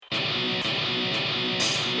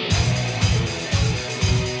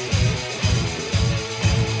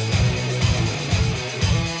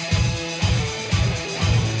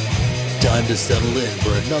time to settle in for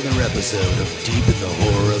another episode of Deep in the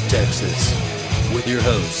Horror of Texas with your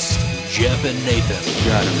hosts, Jeff and Nathan. You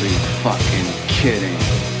gotta be fucking kidding.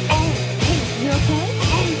 Hey, you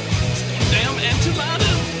okay? Damn enchilada!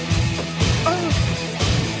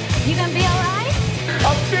 You gonna be alright?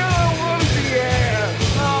 I'm feeling woozy, yeah.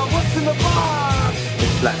 What's in the box?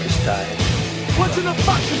 It's Blackest Tide. What's in the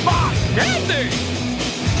fucking box? Nothing!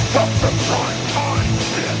 Something right on,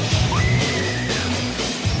 bitch.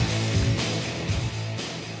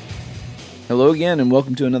 Hello again, and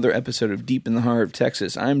welcome to another episode of Deep in the Heart of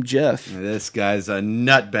Texas. I'm Jeff. This guy's a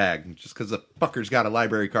nutbag. Just because the fucker's got a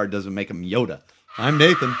library card doesn't make him Yoda. I'm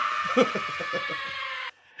Nathan.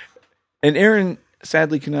 And Aaron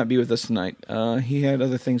sadly cannot be with us tonight. He had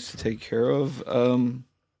other things to take care of.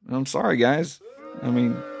 I'm sorry, guys. I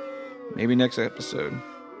mean, maybe next episode.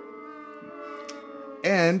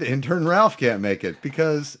 And intern Ralph can't make it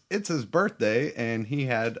because it's his birthday and he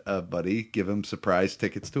had a buddy give him surprise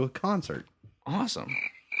tickets to a concert. Awesome.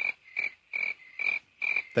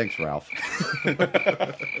 Thanks, Ralph.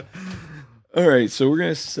 All right, so we're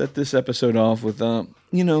going to set this episode off with, I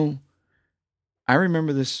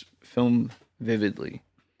remember this film vividly.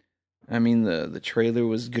 I mean, the trailer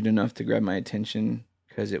was good enough to grab my attention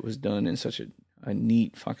because it was done in such a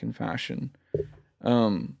neat fucking fashion. I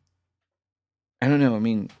don't know. I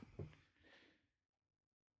mean,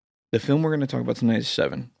 the film we're going to talk about tonight is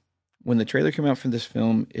Seven. When the trailer came out for this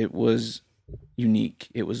film, it was unique.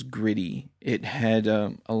 It was gritty. It had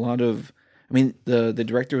a lot of... I mean, the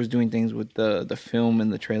director was doing things with the film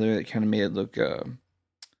and the trailer that kind of made it look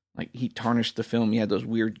like he tarnished the film. He had those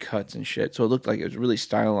weird cuts and shit. So it looked like it was really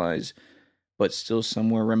stylized, but still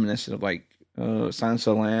somewhere reminiscent of like Silence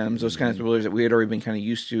of the Lambs, those kinds of thrillers that we had already been kind of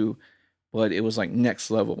used to. But it was like next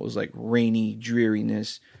level. It was like rainy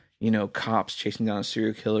dreariness, cops chasing down a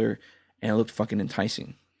serial killer, and it looked fucking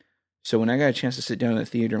enticing. So when I got a chance to sit down in the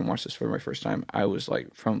theater and watch this for my first time, I was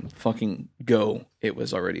like, from fucking go, it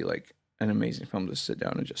was already like an amazing film to sit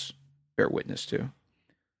down and just bear witness to.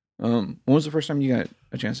 When was the first time you got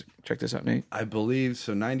a chance to check this out, Nate? I believe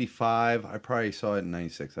so. 95. I probably saw it in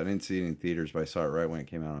 96. I didn't see it in theaters, but I saw it right when it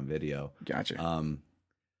came out on video. Gotcha.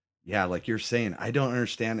 Yeah, like you're saying, I don't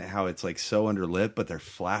understand how it's like so underlit, but their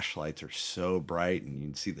flashlights are so bright, and you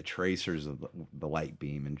can see the tracers of the light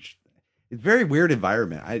beam, and it's a very weird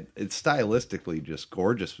environment. It's stylistically just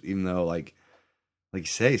gorgeous, even though like you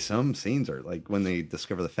say, some scenes are like when they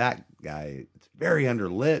discover the fat guy, it's very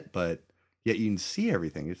underlit, but yet you can see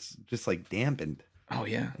everything. It's just like dampened. Oh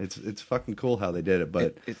yeah, it's fucking cool how they did it,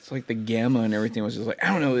 but it's like the gamma and everything was just like, I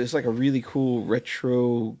don't know, it's like a really cool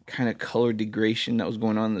retro kind of color degradation that was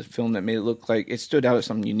going on in the film that made it look like it stood out as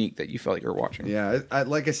something unique that you felt like you were watching. Yeah, I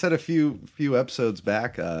like I said a few episodes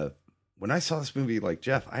back, when I saw this movie, like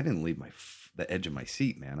Jeff, I didn't leave the edge of my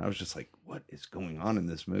seat, man. I was just like, what is going on in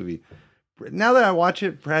this movie? Now that I watch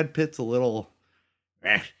it, Brad Pitt's a little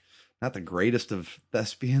not the greatest of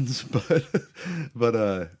thespians,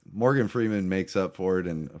 but Morgan Freeman makes up for it,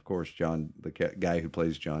 and of course the guy who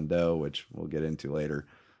plays John Doe, which we'll get into later.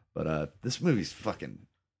 But this movie's fucking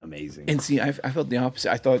amazing. And see, I felt the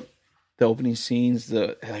opposite. I thought the opening scenes,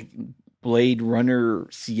 the like Blade Runner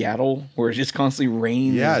Seattle, where it just constantly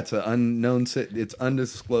rains. Yeah, it's an unknown city. It's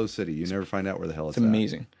undisclosed city. You never find out where the hell it's at.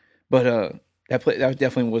 Amazing. But that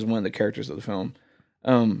definitely was one of the characters of the film.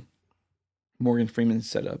 Morgan Freeman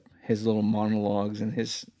set up his little monologues and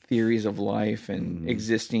his theories of life and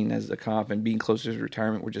existing as a cop and being close to his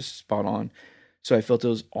retirement were just spot on. So I felt it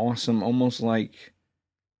was awesome, almost like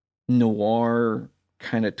noir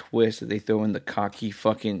kind of twist that they throw in the cocky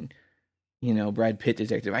fucking, Brad Pitt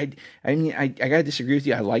detective. I mean, I gotta disagree with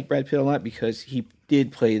you. I like Brad Pitt a lot because he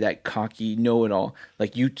did play that cocky know-it-all.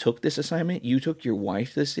 Like, you took this assignment, you took your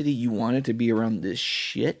wife to the city, you wanted to be around this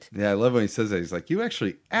shit. Yeah, I love when he says that. He's like, you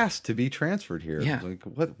actually asked to be transferred here. Yeah. Like,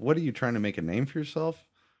 what are you trying to make a name for yourself?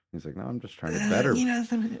 He's like, no, I'm just trying to better.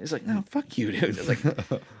 It's like, no, fuck you, dude. It's like,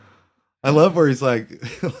 I love where he's like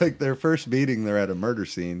their first meeting, they're at a murder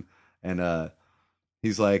scene, and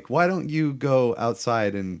he's like, why don't you go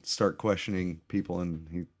outside and start questioning people? And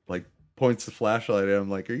he like points the flashlight at him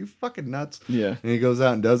like, are you fucking nuts? Yeah. And he goes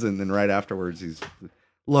out and does it, and then right afterwards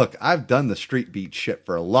look, I've done the street beat shit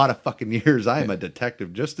for a lot of fucking years. I am a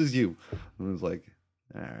detective just as you. And I was like,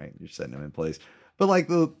 all right, you're setting him in place. But like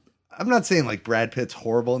I'm not saying like Brad Pitt's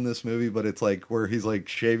horrible in this movie, but it's like where he's like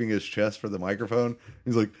shaving his chest for the microphone.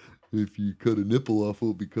 He's like, if you cut a nipple off,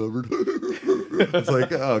 it'll be covered. It's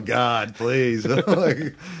like, oh God, please.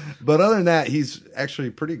 But other than that, he's actually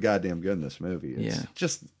pretty goddamn good in this movie. It's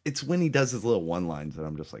just when he does his little one lines that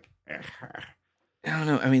I'm just like, I don't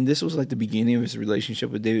know. I mean, this was like the beginning of his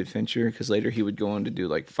relationship with David Fincher, because later he would go on to do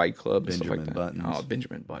like Fight Club and stuff like that. Buttons. Oh,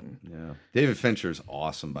 Benjamin Button. Yeah. David Fincher's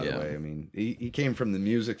awesome, by the way. I mean, he came from the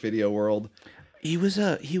music video world. He was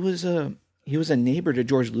a neighbor to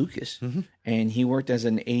George Lucas, and he worked as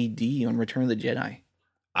an AD on Return of the Jedi.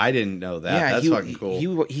 I didn't know that. That's fucking cool.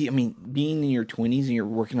 I mean, being in your 20s and you're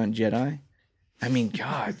working on Jedi, I mean,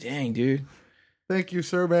 god dang, dude. Thank you,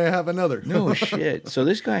 sir. May I have another? No shit. So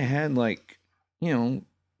this guy had like,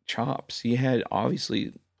 chops. He had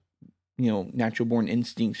obviously, natural born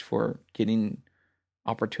instincts for getting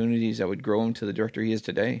opportunities that would grow him to the director he is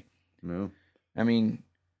today. No. I mean,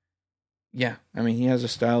 yeah. I mean, he has a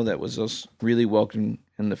style that was just really welcome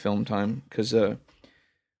in the film time. Because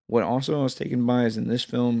what also I was taken by is in this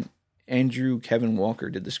film, Andrew Kevin Walker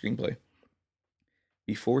did the screenplay.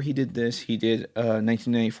 Before he did this, he did a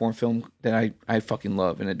 1994 film that I fucking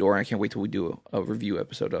love and adore. I can't wait till we do a review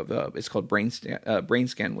episode of. It's called Brain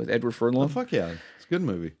Scan with Edward Furlong. Oh, fuck yeah. It's a good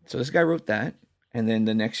movie. So this guy wrote that. And then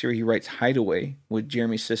the next year he writes Hideaway with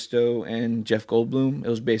Jeremy Sisto and Jeff Goldblum. It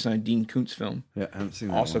was based on a Dean Koontz film. Yeah, I haven't seen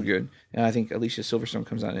that Also one. good. And I think Alicia Silverstone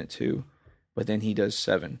comes out in it too. But then he does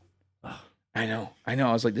Seven. I know. I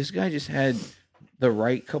was like, this guy just had the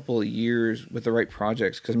right couple of years with the right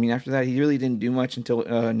projects. Because, I mean, after that, he really didn't do much until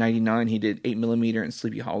 99. He did 8mm and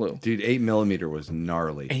Sleepy Hollow. Dude, 8mm was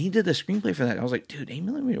gnarly. And he did the screenplay for that. I was like, dude,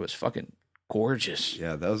 8mm was fucking gorgeous.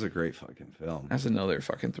 Yeah, that was a great fucking film. That's another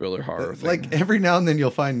fucking thriller horror thing. Like, every now and then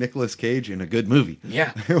you'll find Nicolas Cage in a good movie.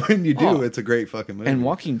 Yeah. When you do, it's a great fucking movie. And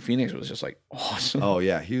Joaquin Phoenix was just like awesome. Oh,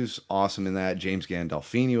 yeah. He was awesome in that. James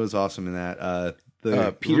Gandolfini was awesome in that.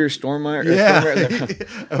 Peter Stormare. Yeah.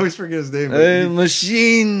 I always forget his name. A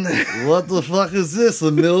machine. What the fuck is this?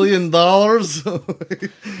 $1 million?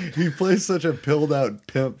 He plays such a pilled out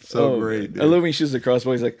pimp so great. Dude. I love when he shoots the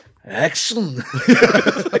crossbow. He's like, excellent.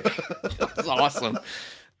 That's awesome.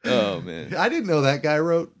 Oh, man. I didn't know that guy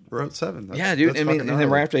wrote Seven. Yeah, dude. That's I mean, and fucking then right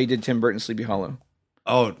gnarly. after he did Tim Burton's Sleepy Hollow.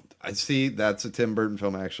 Oh, I see. That's a Tim Burton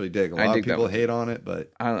film I actually dig. A lot of people hate on it,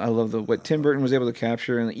 but I love what Tim Burton was able to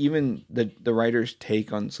capture, and even the writer's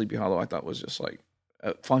take on Sleepy Hollow, I thought was just like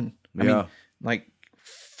fun. I mean, like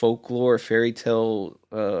folklore, fairy tale,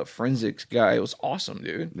 forensics guy. It was awesome,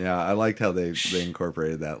 dude. Yeah, I liked how they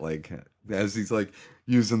incorporated that. Like as he's like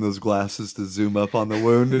using those glasses to zoom up on the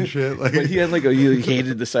wound and shit. Like But he had like he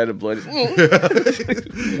hated the sight of blood.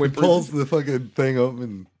 He pulls the fucking thing open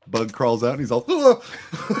and bug crawls out and he's all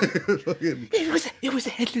It was a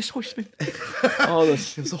headless horseman. Oh,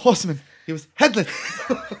 it was a horseman. He was headless.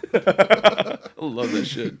 I love that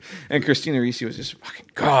shit. And Christina Ricci was just fucking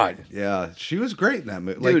god. Yeah, she was great in that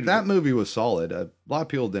movie. Dude. Like that movie was solid. A lot of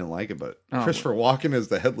people didn't like it, but Christopher Walken as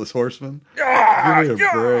the headless horseman. Give me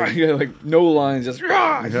a break. Yeah, like no lines, just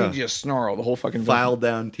he just snarl the whole fucking File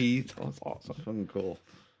down teeth. That's awesome. Fucking cool.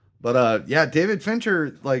 But yeah, David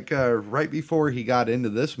Fincher, like right before he got into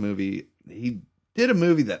this movie, he did a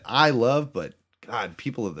movie that I love, but God,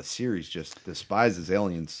 people of the series just despises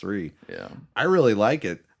Aliens 3. Yeah. I really like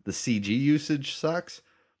it. The CG usage sucks,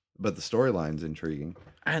 but the storyline's intriguing.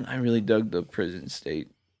 I really dug the prison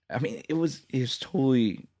state. I mean, it was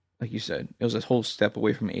totally, like you said, it was a whole step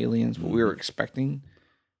away from Aliens, what we were expecting.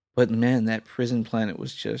 But man, that prison planet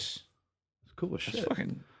was just It's cool as shit.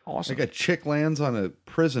 fucking awesome. Like a chick lands on a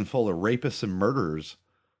prison full of rapists and murderers.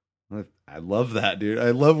 I love that, dude. I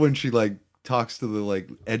love when she like talks to the like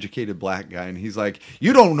educated black guy and he's like,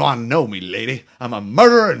 "You don't want to know me, lady. I'm a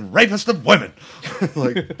murderer and rapist of women."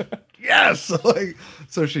 Like, yes. Like,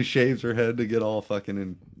 so she shaves her head to get all fucking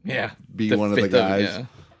and be To one of the fit them, guys. yeah.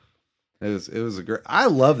 It was a great. I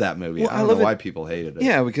love that movie. Well, I don't know why people hated it.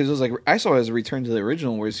 Yeah, because it was like I saw it as a return to the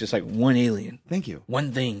original, where it's just like one alien, Thank you.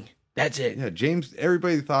 one thing, that's it. Yeah, James.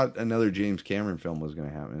 Everybody thought another James Cameron film was going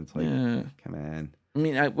to happen. It's like, Yeah. come on, I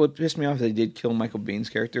mean, what pissed me off is they did kill Michael Baine's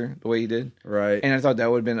character the way he did, right? and I thought that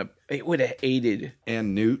would have been it would have aided.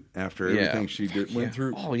 And Newt after everything she went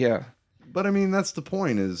through. Oh yeah, But I mean, that's the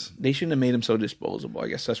point. Is they shouldn't have made him so disposable. I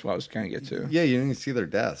guess that's what I was trying to get to. yeah, you didn't see their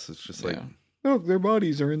deaths. It's just like, Look, their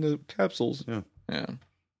bodies are in the capsules. Yeah. Yeah.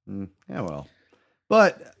 Yeah, well.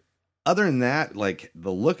 But other than that, like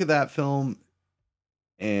the look of that film,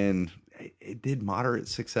 and it did moderate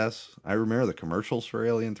success. I remember the commercials for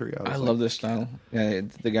Alien 3. I love this style. Yeah,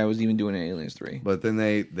 the guy was even doing Aliens 3. But then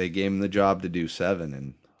they gave him the job to do 7,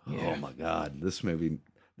 and Yeah. oh my God, this movie.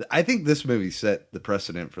 I think this movie set the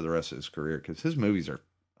precedent for the rest of his career because his movies are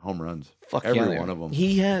home runs. Fuck every yeah, one of them.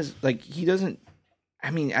 He has he doesn't. I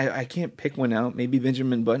mean, I can't pick one out. Maybe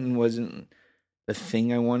Benjamin Button wasn't the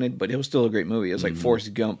thing I wanted, but it was still a great movie. It was like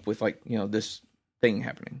Forrest Gump with this thing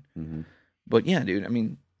happening. Mm-hmm. But yeah, dude. I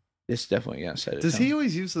mean, This definitely set it. Does he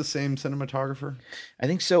always use the same cinematographer? I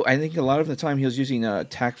think so. I think a lot of the time he was using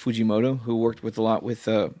Tak Fujimoto, who worked with a lot with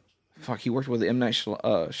he worked with M. Night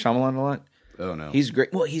Shyamalan a lot. Oh no, He's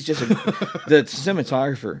great. Well, he's just the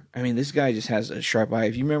cinematographer. I mean, this guy just has a sharp eye.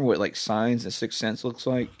 If you remember what like Signs and Sixth Sense looks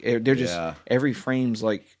like, they're just every frame's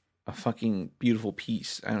like a fucking beautiful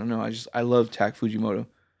piece. I don't know. I love Tak Fujimoto.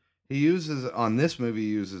 He uses on this movie. He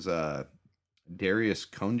uses Darius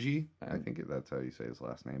Konji. I think that's how you say his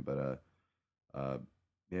last name. But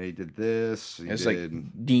yeah, he did this. It's like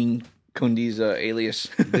Dean Kundi's alias.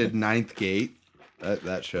 He did Ninth Gate.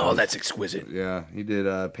 That show. Oh, that's exquisite. Yeah, he did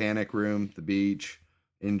Panic Room, The Beach,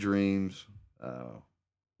 In Dreams.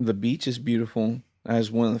 The Beach is beautiful.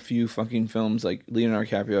 As one of the few fucking films like Leonardo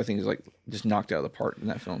DiCaprio, I think is like just knocked out of the park in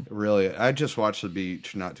that film. Really, I just watched The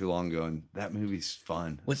Beach not too long ago, and that movie's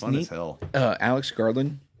fun. What's fun neat? As hell. Alex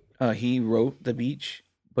Garland, he wrote The Beach,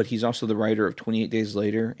 but he's also the writer of 28 Days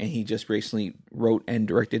Later, and he just recently wrote and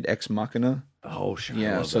directed Ex Machina. Oh, shit.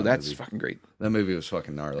 Yeah, so that's fucking great. That movie was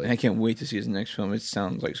fucking gnarly. And I can't wait to see his next film. It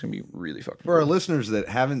sounds like it's going to be really fucking For our listeners that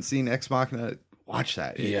haven't seen Ex Machina, watch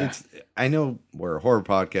that. Yeah. I know we're a horror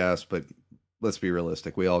podcast, but let's be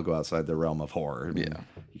realistic. We all go outside the realm of horror. I mean,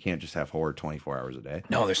 you can't just have horror 24 hours a day.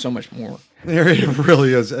 No, there's so much more. There it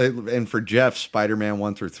really is. And for Jeff, Spider-Man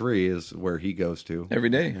 1 through 3 is where he goes to. Every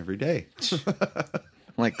day. Every day.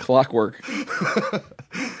 Like clockwork.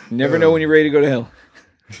 Never know when you're ready to go to hell.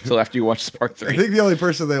 Until after you watch Spark 3. I think the only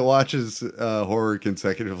person that watches horror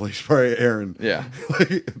consecutively is probably Aaron. Yeah.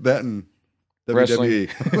 Like that and Wrestling.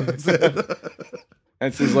 WWE. That's it.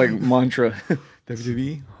 That's his like mantra.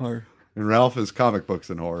 WWE horror. And Ralph is comic books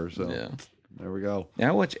and horror. So Yeah. there we go. Yeah,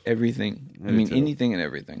 I watch everything. I Me mean, too. anything and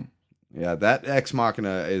everything. Yeah, that Ex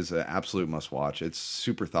Machina is an absolute must watch. It's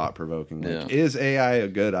super thought provoking. Like, Yeah. is AI a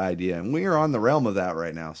good idea? And we are on the realm of that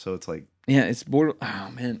right now. So it's like, Yeah, it's border.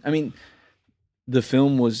 Oh man, I mean, the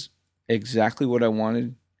film was exactly what I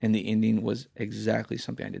wanted, and the ending was exactly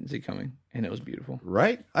something I didn't see coming, and it was beautiful.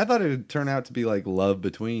 right? I thought it would turn out to be like love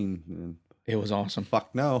between. And It was awesome.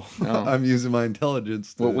 fuck no. No. I'm using my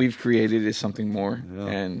intelligence. What we've created is something more, Yeah.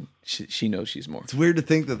 and she knows she's more. It's weird to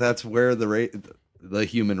think that that's where the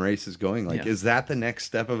human race is going. Like, Yeah. is that the next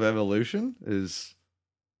step of evolution? Is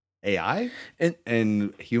AI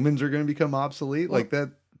and humans are going to become obsolete? Well- Like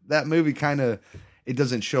that movie kind of, it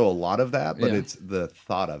doesn't show a lot of that, but Yeah. it's the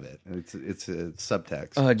thought of it. It's a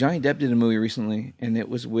subtext. Johnny Depp did a movie recently, and it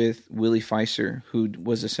was with Willie Pfeiffer, who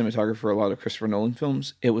was a cinematographer for a lot of Christopher Nolan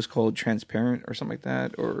films. It was called Transparent or something like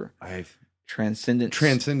that, or Transcendence.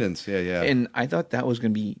 Transcendence. Yeah. And I thought that was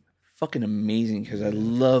going to be fucking amazing because I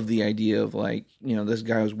love the idea of like, you know, this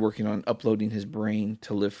guy was working on uploading his brain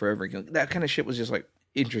to live forever. That kind of shit was just like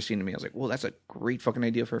interesting to me. I was like, well, that's a great fucking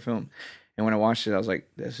idea for a film. And when I watched it, I was like,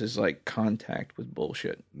 this is like Contact with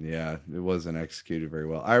bullshit. Yeah, it wasn't executed very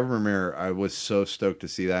well. I remember I was so stoked to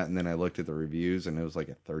see that, and then I looked at the reviews, and it was like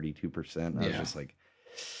a 32%. I was just like,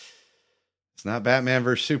 it's not Batman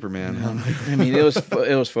versus Superman. I mean, it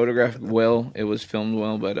was photographed well, it was filmed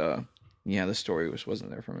well, but yeah, the story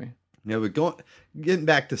wasn't there for me. Yeah, but getting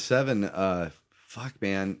back to 7, fuck,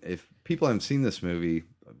 man, if people haven't seen this movie,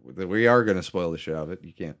 we are going to spoil the shit out of it.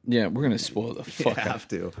 You can't. Yeah, we're gonna spoil the You fuck out. have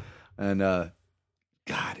to. And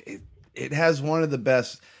God, it has one of the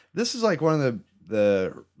best. This is like one of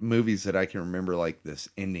the movies that I can remember, like this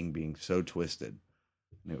ending being so twisted,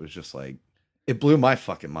 and it was just like it blew my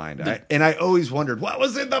fucking mind. I always wondered what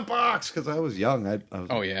was in the box because I was young. I was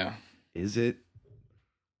Oh like, yeah. is it?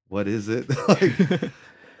 What is it? Like,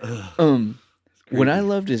 what I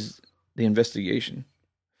loved is the investigation,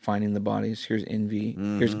 finding the bodies. Here's envy.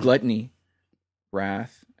 Here's gluttony,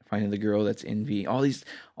 wrath, finding the girl that's envy. All these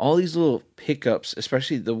little pickups,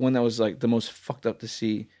 especially the one that was like the most fucked up to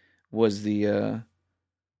see was the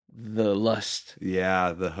lust.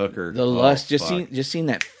 yeah, the hooker, The lust. Just fuck. seeing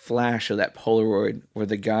that flash of that Polaroid where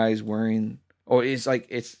the guy's wearing, or it's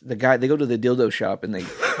the guy. They go to the dildo shop and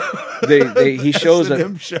he shows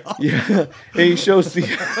S&M that. shop. Yeah, and he shows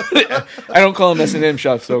the. I don't call them S&M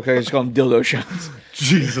shops, though. Okay, I just call them dildo shops.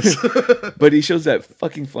 Jesus. But he shows that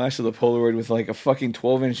fucking flash of the Polaroid with like a fucking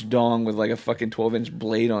 12-inch dong with like a fucking 12-inch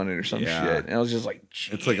blade on it or some Yeah. shit. And I was just like,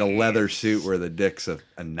 It's like a leather suit where the dick's a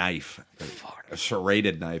knife, a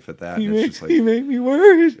serrated knife at that. he And it's just made like, me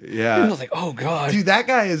worried. yeah. And I was like, oh god. Dude, that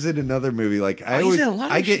guy is in another movie. Like he's in a lot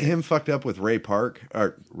of I get shit. him fucked up with Ray Park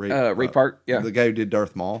or Ray Park, yeah. the guy who did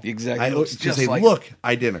Darth Maul. Exactly. I He looks just just they like- look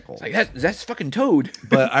identical. Like that's fucking Toad.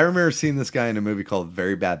 But I remember seeing this guy in a movie called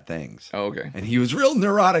Very Bad Things. Oh, okay. And he was real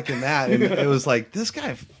neurotic in that, and it was like this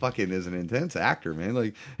guy fucking is an intense actor, man.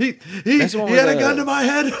 Like he That's the one had with, a gun to my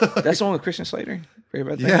head. That's the one with Christian Slater. Forget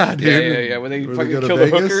about that? Yeah, dude. Yeah. When they Where fucking go to kill the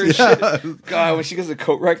Vegas? hooker and Yeah. shit. God, when she gets the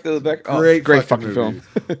coat rack to the back. Oh, Great fucking movie. film.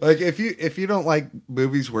 Like if you don't like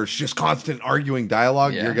movies where it's just constant arguing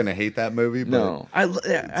dialogue, Yeah. you're gonna hate that movie. But No, I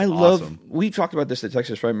love. awesome. We talked about this at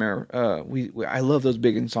Texas Frightmare. I love those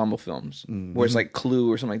big ensemble films where it's like Clue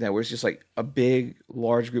or something like that, where it's just like a big,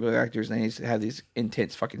 large group of actors and they just have these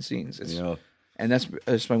intense fucking scenes. And that's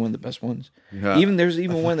probably one of the best ones. Yeah. There's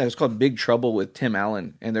one that was called Big Trouble with Tim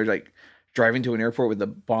Allen, and they're like driving to an airport with a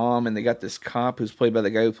bomb, and they got this cop who's played by the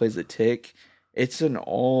guy who plays the Tick. It's an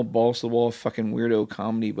all balls to the wall fucking weirdo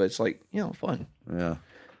comedy, but it's like, fun. Yeah,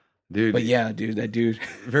 dude. But yeah, dude, that dude.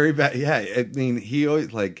 Very bad. Yeah, I mean, he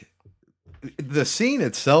always like the scene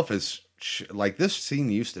itself is like this scene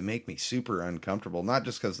used to make me super uncomfortable, not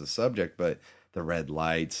just because of the subject, but the red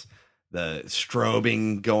lights, the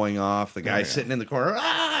strobing going off, the guy sitting in the corner,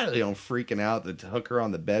 freaking out, the hooker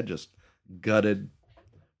on the bed just gutted.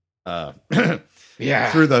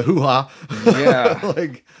 Through the hoo-ha. Yeah.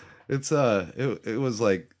 Like it's it was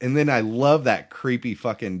like, and then I love that creepy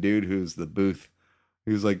fucking dude who's the booth.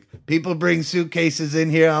 He was like, people bring suitcases in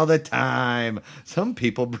here all the time. Some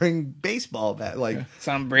people bring baseball bat. Like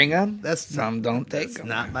Some bring them, some don't take that's them.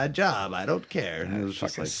 not my job. I don't care. And it was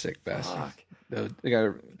just Fucking like sick bastard. fuck. They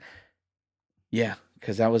got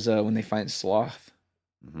because that was when they find Sloth.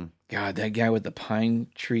 Mhm. God, that guy with the pine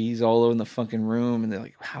trees all over in the fucking room, and they're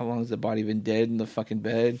like, "How long has the body been dead in the fucking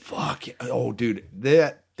bed?" Fuck. Oh, dude,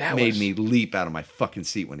 that made was- me leap out of my fucking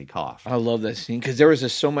seat when he coughed. I love that scene because there was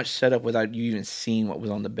just so much setup without you even seeing what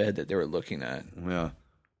was on the bed that they were looking at. Yeah.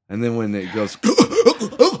 And then when it goes,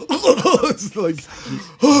 it's like,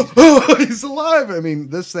 he's alive. I mean,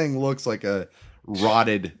 this thing looks like a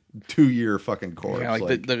rotted 2-year fucking corpse. Yeah,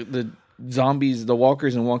 like the zombies, the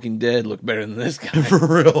walkers in Walking Dead look better than this guy. for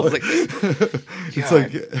real. Like, It's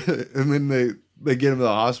God. like, and then they get him to the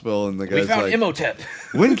hospital, and the We guy's found like, Imhotep.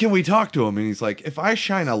 when can we talk to him? And he's like, if I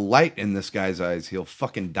shine a light in this guy's eyes, he'll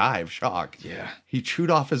fucking die of shock. Yeah. He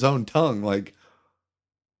chewed off his own tongue. Like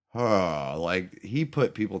he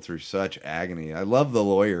put people through such agony. I love the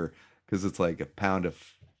lawyer because it's like a pound of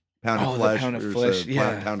Oh, the flesh, pound of or flesh, a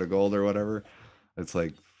yeah. pound of gold or whatever. It's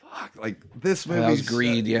like, fuck, like this Oh, movie. that was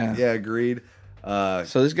Greed, yeah. Yeah, Greed. So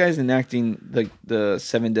this guy's enacting like the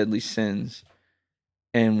 7 deadly sins,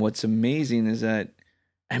 and what's amazing is that,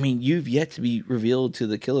 I mean, you've yet to be revealed to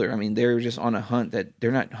the killer. I mean, they're just on a hunt that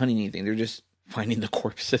they're not hunting anything; they're just finding the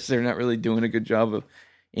corpses. They're not really doing a good job of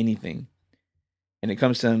anything, and it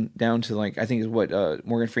comes down to like, I think is what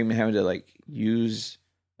Morgan Freeman having to like use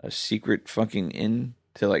a secret fucking in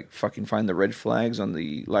to like fucking find the red flags on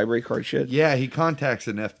the library card shit. Yeah, he contacts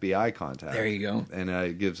an FBI contact. There you go.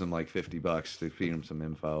 And gives him like $50 to feed him some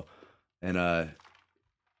info. And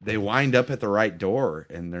they wind up at the right door,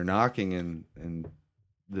 and they're knocking, and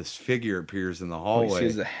this figure appears in the hallway. All he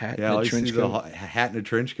sees is a hat Yeah, and all a you trench see is a coat. hat and a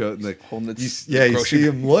trench coat, and Holding you its you grocery see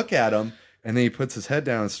him look at him, and then he puts his head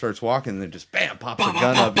down and starts walking, and then just bam, pops a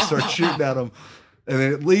gun up and starts shooting at him. And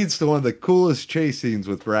then it leads to one of the coolest chase scenes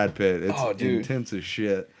with Brad Pitt. It's Oh, dude. intense as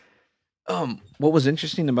shit. What was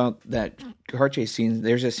interesting about that car chase scene,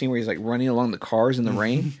 there's a scene where he's like running along the cars in the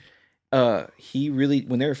rain. He really,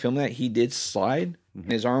 when they were filming that, he did slide,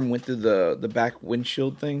 and his arm went through the back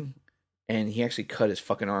windshield thing, and he actually cut his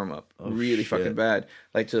fucking arm up really shit. fucking bad,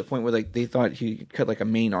 like to the point where like they thought he cut like a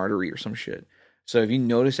main artery or some shit. So if you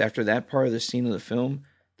notice after that part of the scene of the film,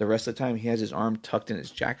 the rest of the time he has his arm tucked in his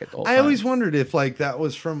jacket the whole time. I always wondered if like that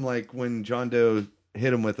was from like when John Doe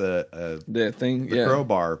hit him with the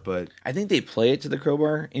crowbar, but I think they play it to the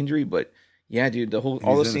crowbar injury, but yeah, dude, all the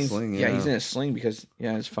in a scenes, sling, yeah, yeah. he's in a sling because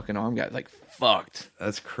his fucking arm got like fucked.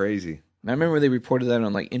 that's crazy. And I remember they reported that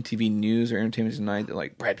on like MTV News or Entertainment Tonight that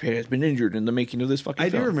like Brad Pitt has been injured in the making of this fucking I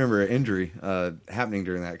film. do remember an injury happening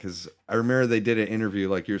during that because I remember they did an interview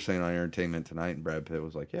like you're saying on Entertainment Tonight, and Brad Pitt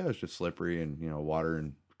was like, "Yeah, it was just slippery and water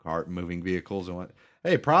and car moving vehicles and what."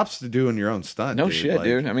 Hey, props to doing your own stunt. No dude. shit, Like,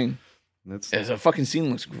 dude. I mean, That's the fucking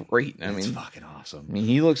scene looks great. I it's mean, fucking awesome.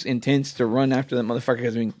 he looks intense to run after that motherfucker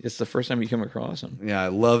because it's the first time you come across him. Yeah, I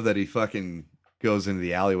love that he fucking goes into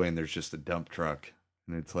the alleyway and there's just a dump truck,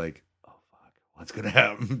 and it's like, oh fuck, what's gonna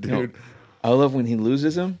happen, dude? I love when he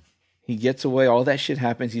loses him. He gets away. All that shit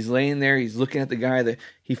happens. He's laying there. He's looking at the guy that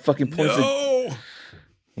he fucking points.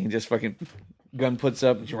 He just fucking gun puts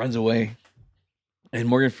up and he runs away. And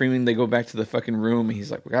Morgan Freeman, they go back to the fucking room. And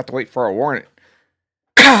he's like, "We got to wait for our warrant."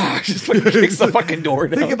 Just fucking kicks the fucking door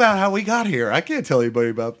down. Think about how we got here. I can't tell anybody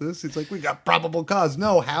about this. It's like, we got probable cause.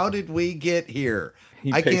 No, how did we get here?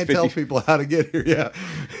 He I pays can't tell 50 people how to get here. Yeah.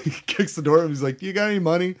 He kicks the door and he's like, "You got any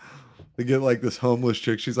money?" They get like this homeless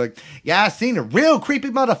chick. She's like, yeah, I seen a real creepy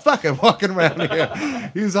motherfucker walking around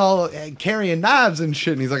here. He was all carrying knives and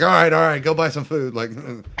shit. And he's like, all right, go buy some food. Like,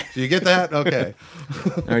 do you get that? Okay.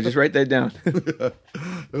 All right, just write that down. It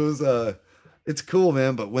was it's cool,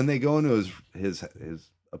 man. But when they go into his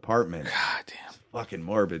apartment, God damn. it's fucking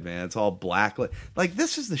morbid, man. It's all black. Like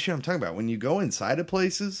this is the shit I'm talking about. When you go inside of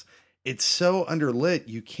places, it's so underlit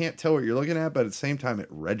you can't tell what you're looking at, but at the same time it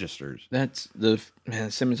registers. That's the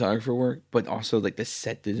cinematographer work, but also like the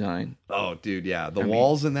set design. Oh, dude, yeah. The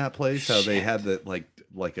walls in that place, how they had the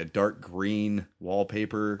like a dark green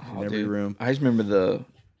wallpaper in every room. I just remember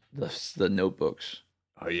the notebooks.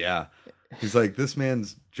 Oh yeah. He's like, this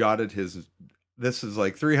man's jotted this is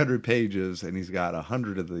like 300 pages and he's got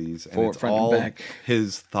 100 of these and it's front and all back.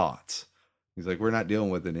 his thoughts. He's like, we're not dealing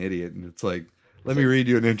with an idiot. And it's like, let me read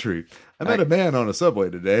you an entry. I met a man on a subway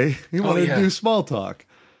today. He wanted to do small talk.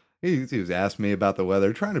 He was asking me about the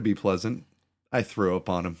weather, trying to be pleasant. I threw up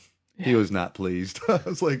on him. Yeah. He was not pleased. I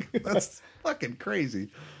was like, that's fucking crazy.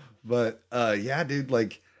 But yeah, dude,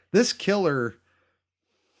 like this killer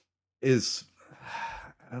is,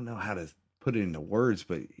 I don't know how to put it into words,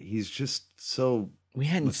 but he's just so we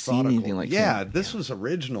hadn't methodical. seen anything like that. Yeah, this was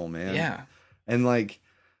original, man. Yeah. And like,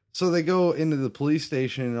 so they go into the police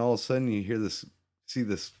station, and all of a sudden you see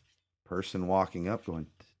this person walking up, going,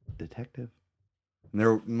 "Detective," and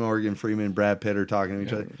they're Morgan Freeman and Brad Pitt are talking to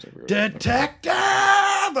each other. Detective!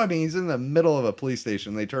 I mean, he's in the middle of a police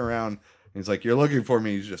station. They turn around, and he's like, "You're looking for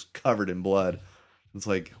me." He's just covered in blood. It's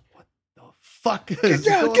like, what the fuck? Get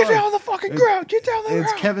down on the fucking ground! Get down the ground!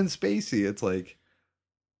 It's Kevin Spacey. It's like,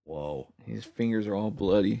 whoa. His fingers are all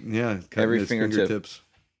bloody. Yeah, every his fingertips.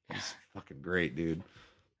 He's fucking great, dude.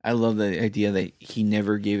 I love the idea that he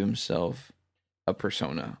never gave himself a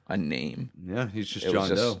persona, a name. Yeah, he's just John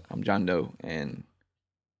Doe. I'm John Doe, and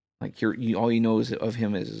like all you know is of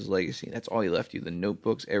him is his legacy. That's all he left you. The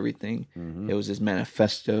notebooks, everything. Mm-hmm. It was his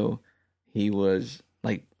manifesto. He was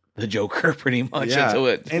like the Joker, pretty much. Yeah, into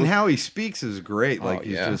it. And how he speaks is great. Like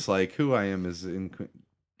he's yeah. just like, who I am is in.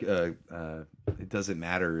 It doesn't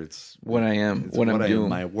matter. It's what I am. It's what I'm doing.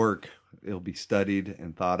 My work. It'll be studied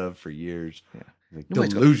and thought of for years. Yeah. Like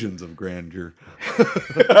delusions of grandeur.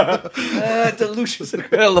 Delusions of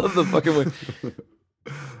grandeur. I love the fucking way.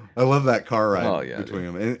 I love that car ride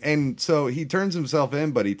between dude. them. And so he turns himself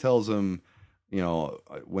in, but he tells him, you know,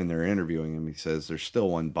 when they're interviewing him, he says there's still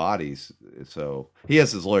one body. So he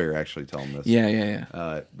has his lawyer actually tell him this. Yeah.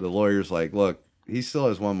 The lawyer's like, look, he still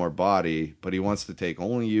has one more body, but he wants to take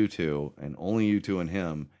only you two, and only you two and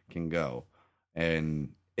him can go. And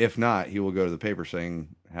if not, he will go to the paper saying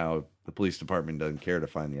how the police department doesn't care to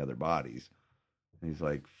find the other bodies. And he's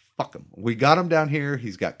like, fuck him. We got him down here.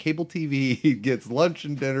 He's got cable TV. He gets lunch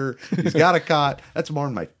and dinner. He's got a cot. That's more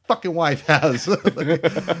than my fucking wife has.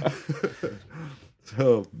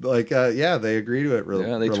 So, like, yeah, they agree to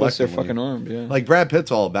it. They twist their fucking arms. Yeah, like Brad Pitt's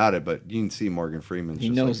all about it, but you can see Morgan Freeman. He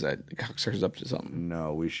knows that the cocksucker's up to something.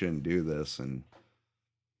 No, we shouldn't do this. And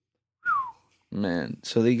man,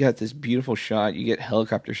 so they got this beautiful shot. You get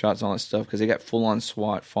helicopter shots and all that stuff because they got full on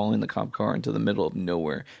SWAT following the cop car into the middle of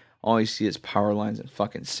nowhere. All you see is power lines and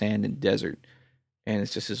fucking sand and desert, and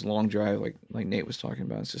it's just this long drive, like Nate was talking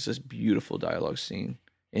about. It's just this beautiful dialogue scene,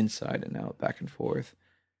 inside and out, back and forth,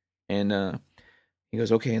 and he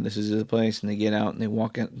goes, okay, this is the place. And they get out and they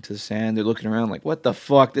walk out into the sand. They're looking around like, what the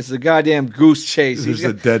fuck? This is a goddamn goose chase. There's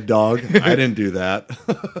a dead dog. I didn't do that.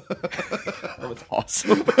 That was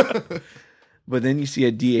awesome. But then you see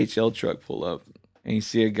a DHL truck pull up. And you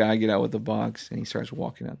see a guy get out with a box. And he starts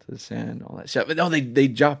walking out to the sand. All that shit. But no, they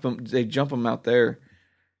jump him. They jump him out there.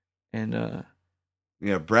 And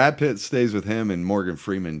yeah, Brad Pitt stays with him, and Morgan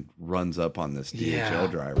Freeman runs up on this DHL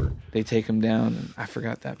driver. They take him down, and I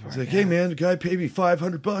forgot that part. He's like, hey, man, the guy paid me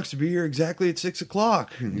 $500 to be here exactly at 6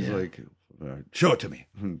 o'clock. And he's like, show it to me.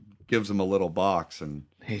 And gives him a little box. And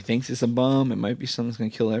he thinks it's a bomb. It might be something that's going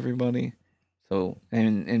to kill everybody. So,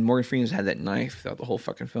 and Morgan Freeman's had that knife throughout the whole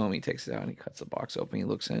fucking film. He takes it out, and he cuts the box open. He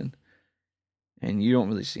looks in, and you don't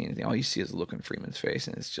really see anything. All you see is the look on Freeman's face,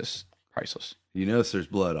 and it's just priceless. You notice there's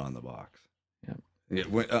blood on the box. It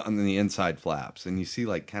went on the inside flaps, and you see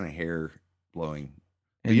like kind of hair blowing,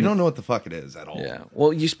 but you don't know what the fuck it is at all. Yeah,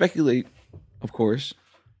 well, you speculate, of course,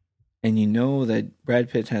 and you know that Brad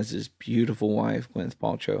Pitt has this beautiful wife, Gwyneth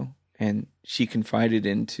Paltrow, and she confided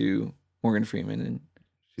into Morgan Freeman, and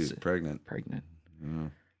she's pregnant. Yeah.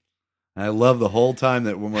 I love the whole time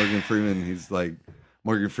that Morgan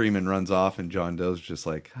Freeman runs off, and John Doe's just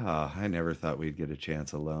like, I never thought we'd get a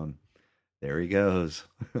chance alone. There he goes.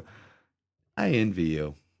 I envy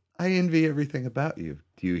you. I envy everything about you.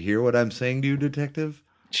 Do you hear what I'm saying to you, detective?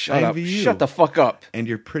 Shut I up. envy you. Shut the fuck up. And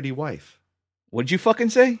your pretty wife. What'd you fucking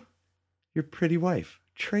say? Your pretty wife,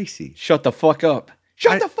 Tracy. Shut the fuck up.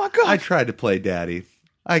 Shut the fuck up. I tried to play daddy.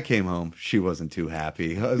 I came home. She wasn't too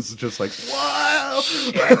happy. I was just like, wow.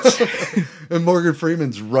 And Morgan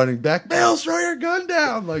Freeman's running back. Bill, throw your gun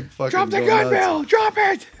down. Like, fucking Drop the going gun, nuts. Bill. Drop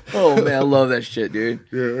it. Oh, man. I love that shit, dude.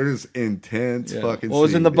 Yeah, it is intense. Yeah. Fucking. What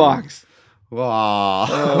was in scene, the dude. box?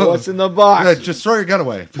 Aw. What's in the box? Yeah, just throw your gun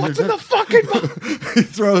away. What's in the fucking box? He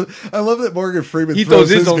throws. I love that Morgan Freeman He throws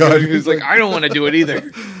throws his own gun. gun. He's like, I don't want to do it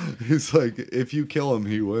either. He's like, if you kill him,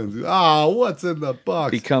 he wins. Ah, what's in the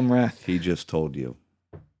box? Become Wrath. He just told you.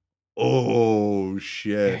 Oh Yeah,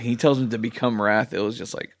 shit! he tells him to become Wrath. It was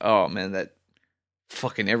just like, oh man, that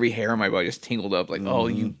fucking every hair on my body just tingled up. Like, oh,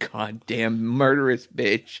 you goddamn murderous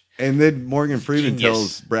bitch. And then Morgan Freeman Genius.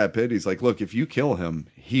 tells Brad Pitt, he's like, look, if you kill him,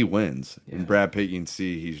 he wins. And Brad Pitt, you can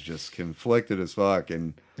see he's just conflicted as fuck.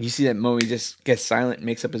 And You see that moment, he just gets silent, and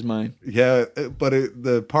makes up his mind. yeah, but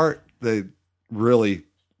the part that really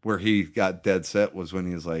where he got dead set was when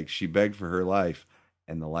he was like, she begged for her life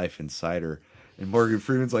and the life inside her. And Morgan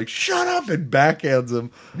Freeman's like, shut up, and backhands him.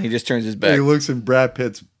 And he just turns his And back. he looks and Brad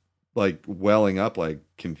Pitt's like welling up, like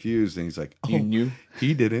confused. And he's like, oh, You knew?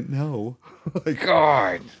 he didn't know. Like,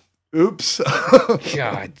 God. oops.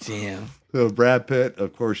 God damn. So Brad Pitt,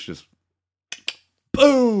 of course, just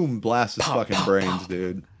boom, blasts his Pow, fucking pow, brains, pow.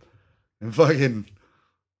 dude. And fucking,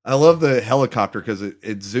 I love the helicopter because it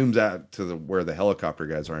zooms out to where the helicopter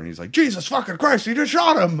guys are, and he's like, Jesus fucking Christ, he just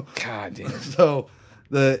shot him. God damn. So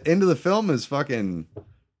the end of the film is fucking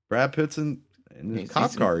Brad Pitt's in his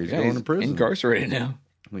cop car. He's going to prison. Incarcerated now.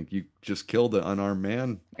 Like, you just killed an unarmed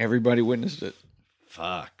man. Everybody witnessed it.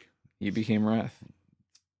 Fuck. You became Wrath.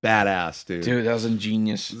 Badass, dude. Dude, that was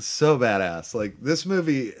ingenious. So badass. Like, this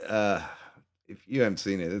movie, if you haven't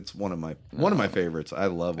seen it, it's one of my favorites. I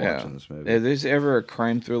love watching this movie. If there's ever a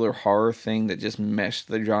crime thriller horror thing that just meshed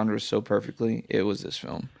the genre so perfectly, it was this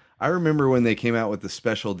film. I remember when they came out with the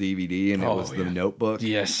special DVD and it was the Notebook.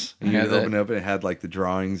 Yes. And Yeah, you open it up and it had like the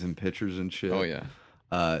drawings and pictures and shit. Oh,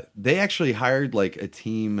 yeah. They actually hired like a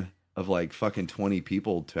team of like fucking 20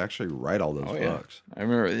 people to actually write all those Oh, yeah. books. I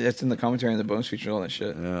remember that's in the commentary and the bonus feature, all that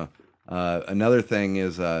shit. Yeah. Another thing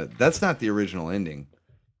is that's not the original ending.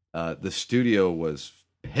 The studio was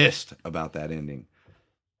pissed about that ending.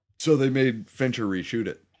 So they made Fincher reshoot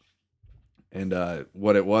it. And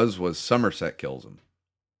what it was Somerset kills him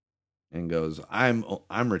and goes, I'm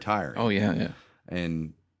retiring. Oh, yeah, yeah.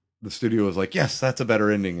 And the studio was like, yes, that's a better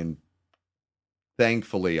ending. And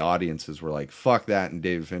thankfully, audiences were like, fuck that. And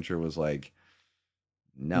David Fincher was like,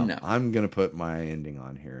 no. I'm going to put my ending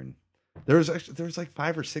on here. And there was like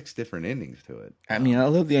 5 or 6 different endings to it. I mean, I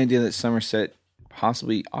love the idea that Somerset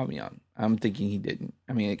possibly, I'm thinking he didn't.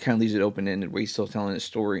 I mean, it kind of leaves it open-ended where he's still telling his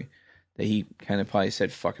story that he kind of probably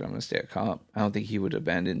said, fuck it, I'm going to stay a cop. I don't think he would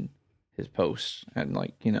abandon his post and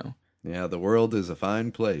like, you know. Yeah, the world is a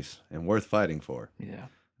fine place and worth fighting for. Yeah.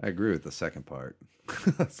 I agree with the second part.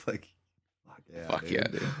 It's like, fuck yeah,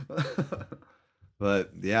 dude.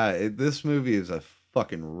 But yeah, this movie is a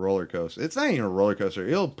fucking roller coaster. It's not even a roller coaster.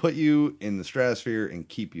 It'll put you in the stratosphere and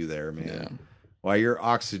keep you there, man. Yeah. While you're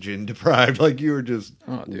oxygen deprived, like you were just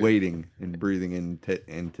Dude. waiting and breathing in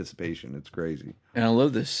anticipation. It's crazy. And I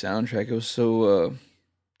love the soundtrack. It was so,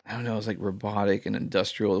 I don't know, it was like robotic and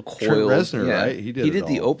industrial, Trent coiled. Reznor, right? He did it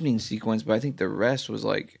the all. opening sequence, but I think the rest was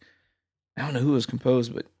like, I don't know who it was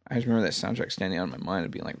composed, but I just remember that soundtrack standing out in my mind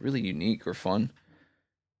and being like really unique or fun.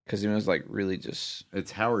 Because it was like really just...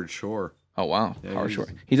 It's Howard Shore. Oh, wow. Yeah, Howard he's-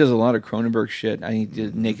 Shore. He does a lot of Cronenberg shit. He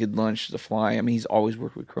did Naked Lunch, The Fly. I mean, he's always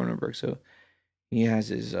worked with Cronenberg, so he has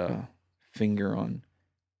his finger on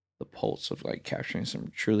the pulse of like capturing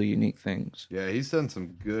some truly unique things. Yeah, he's done some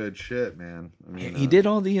good shit, man. I mean, He did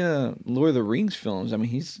all the Lord of the Rings films. I mean,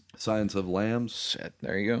 he's... Silence of Lambs. Shit,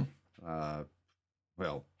 there you Well,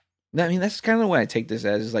 go. I mean, that's kind of the way I take this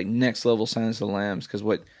as, is like next level Silence of the Lambs, because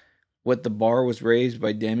what the bar was raised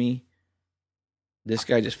by Demi, this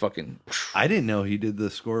guy just fucking... I didn't know he did the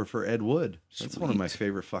score for Ed Wood. That's one of my Sweet.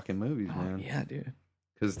 favorite fucking movies, Oh, man. yeah, dude.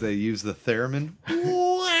 Because they use the theremin.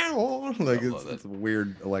 Like it's a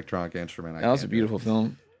weird electronic instrument. That was a can't do beautiful it.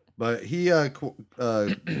 film. But he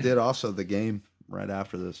did also The Game right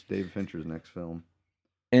after this, David Fincher's next film.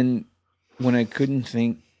 And when I couldn't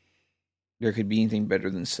think there could be anything better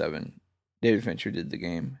than Seven, David Fincher did The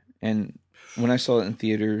Game. And when I saw it in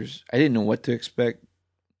theaters, I didn't know what to expect.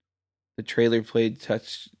 The trailer played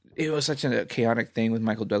it was such a chaotic thing with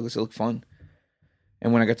Michael Douglas. It looked fun.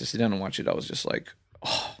 And when I got to sit down and watch it, I was just like,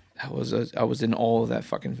 oh, I was in awe of that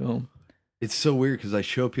fucking film. It's so weird because I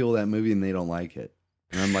show people that movie and they don't like it.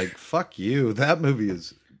 And I'm like, fuck you. That movie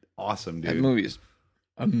is awesome, dude. That movie is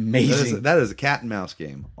amazing. That is a cat and mouse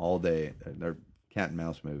game all day. They're cat and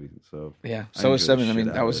mouse movies. So Yeah, I so was enjoyed the 7. I mean,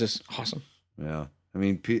 shit that out was of it. just awesome. Yeah. I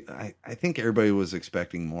mean, I think everybody was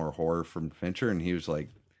expecting more horror from Fincher, and he was like,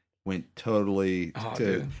 went totally Oh, to.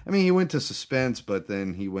 dude. I mean, he went to suspense, but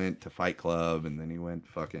then he went to Fight Club, and then he went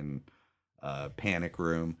fucking Panic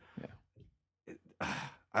Room.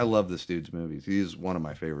 I love this dude's movies. He's one of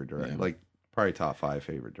my favorite directors, Yeah. like probably top 5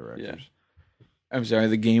 favorite directors. I'm sorry,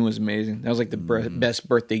 the game was amazing. That was like the best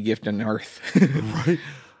birthday gift on earth. Right?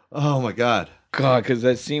 Oh my god. God, because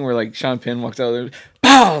that scene where like Sean Penn walks out there,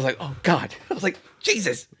 pow! I was like, oh God! I was like,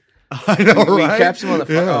 Jesus! I know, He right? caps him on the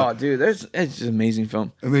fuck. Yeah. Oh, dude, it's just an amazing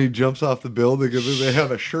film. And then he jumps off the building, and then they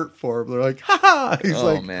have a shirt for him. They're like, "Ha ha!" He's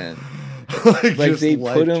Oh like, man, like like just they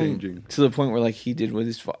put him life-changing. to the point where like he did with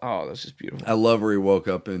his. Oh, that's just beautiful. I love where he woke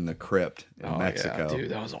up in the crypt in Oh, Mexico. yeah,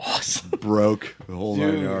 dude, that was awesome. Broke the whole 9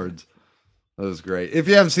 Dude. yards. That was great. If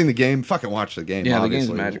you haven't seen the game, fucking watch the game. Yeah, the game's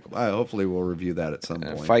obviously. magical. Hopefully, we'll review that at some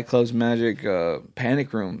point. Fight Club's magic,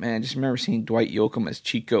 Panic Room. Man, just remember seeing Dwight Yoakam as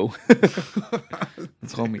Chico. They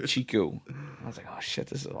called me Chico. I was like, oh shit,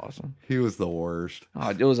 this is awesome. He was the worst. Oh,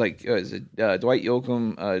 it was like Dwight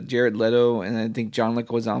Yoakam, Jared Leto, and I think John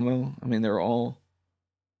Leguizamo. I mean, they're all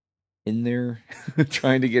in there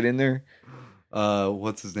trying to get in there.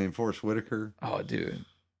 What's his name? Forrest Whitaker. Oh, dude.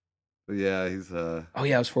 But yeah, he's Oh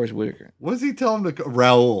yeah, it was Forrest Whitaker. what does he tell him to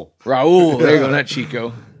Raul? Raul. There you go, not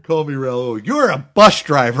Chico. Call me Raul. You're a bus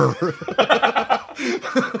driver.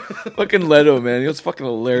 Fucking Leto, man. He was fucking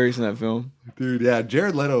hilarious in that film. Dude, yeah,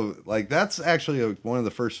 Jared Leto, like that's actually one of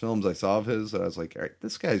the first films I saw of his that I was like, all right,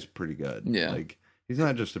 this guy's pretty good. Yeah. Like he's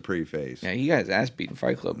not just a pretty face. Yeah, he got his ass beat in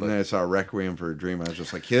Fight Club, And but then I saw Requiem for a Dream. I was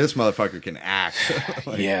just like, yeah, this motherfucker can act.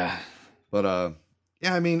 Like, yeah. But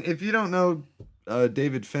yeah, I mean, if you don't know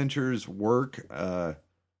David Fincher's work,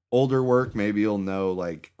 older work, maybe you'll know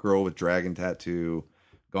like Girl with Dragon Tattoo,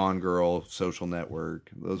 Gone Girl, Social Network.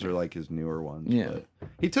 Those are like his newer ones. Yeah. But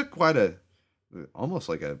he took quite almost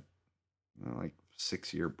like a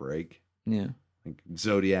 6-year break. Yeah. Like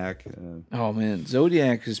Zodiac. Oh man,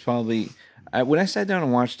 Zodiac is probably. When I sat down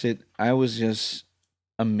and watched it, I was just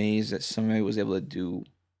amazed that somebody was able to do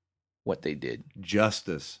what they did.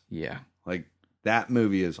 Justice. Yeah, Like that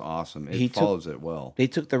movie is awesome. It He took- follows it well. they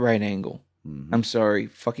took the right angle. Mhm. I'm sorry,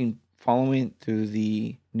 fucking following it through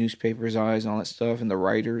the newspaper's eyes and all that stuff, and the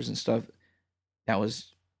writers and stuff. That was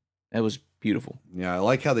beautiful. Yeah, I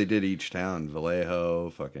like how they did each town. Vallejo,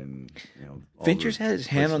 fucking, all Fincher's the had his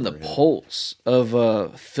hand on the places where he pulse of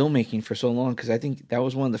filmmaking for so long, because I think that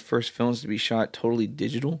was one of the first films to be shot totally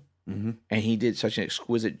digital, Mhm. and he did such an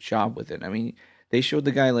exquisite job with it. I mean, they showed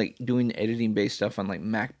the guy like doing editing based stuff on like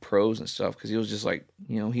Mac Pros and stuff, because he was just like,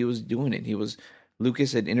 he was doing it.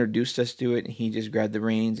 Lucas had introduced us to it, and he just grabbed the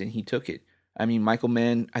reins and he took it. I mean, Michael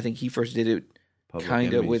Mann, I think he first did it Public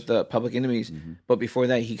kind of Enemies. with Public Enemies, but before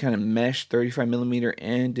that, he kind of meshed 35 millimeter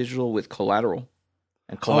and digital with Collateral,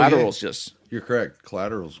 and Collateral's just You're correct.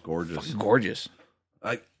 Collateral's gorgeous. gorgeous.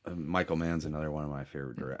 Michael Mann's another one of my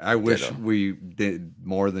favorite directors. I wish Ditto. we did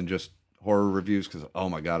more than just horror reviews because, oh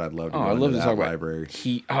my god, I'd love to Oh, go I into love to that talk about library.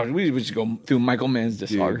 we would just go through Michael Mann's Dude,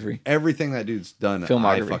 discography. everything that dude's done, I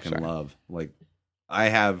Filmography, fucking sorry. love. Like, I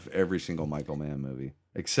have every single Michael Mann movie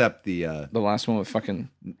except the The last one with fucking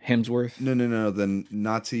Hemsworth. the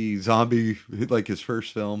Nazi zombie, like his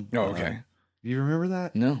first film. Oh, okay. You remember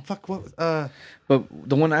that? No. Fuck, what? But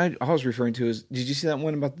the one I was referring to is, did you see that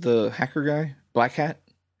one about the hacker guy, Black Hat?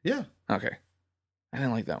 Yeah. Okay, I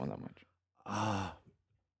didn't like that one that much.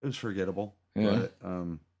 It was forgettable. Yeah. But,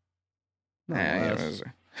 Yeah, nonetheless,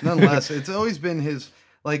 nonetheless, it's always been his,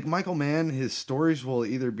 like, Michael Mann, his stories will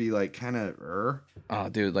either be, like, kind of, Oh,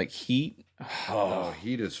 dude, like Heat. oh,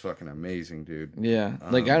 Heat is fucking amazing, dude. Yeah,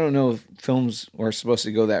 like I don't know if films are supposed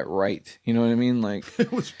to go that right. You know what I mean? Like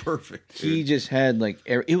It was perfect. he Dude. just had like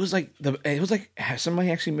it was like somebody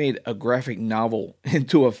actually made a graphic novel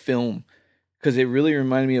into a film, because it really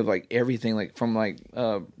reminded me of like everything, like from like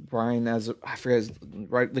Brian, as I forget his,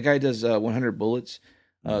 right, the guy does 100 Bullets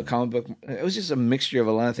comic book. It was just a mixture of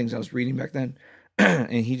a lot of things I was reading back then,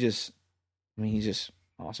 and he's just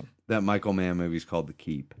awesome. That Michael Mann movie's called The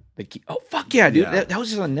Keep. Oh fuck yeah, dude! Yeah. That was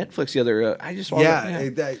just on Netflix the other. I just saw Yeah,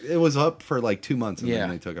 that. it was up for like 2 months and Yeah.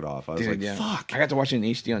 then they took it off. I was Dude, like, yeah. fuck. I got to watch it in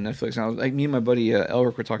HD on Netflix. And I was like, me and my buddy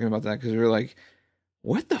Elric were talking about that, because we were like,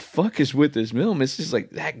 what the fuck is with this film? It's just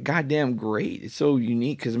like that goddamn great. It's so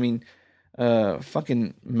unique, because I mean,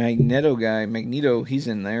 fucking Magneto, he's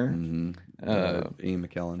in there. Mhm. Ian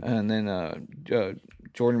McKellen. And then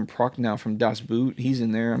Jordan Prochnow from Das Boot, he's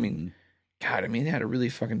in there. I mean, God, I mean, they had a really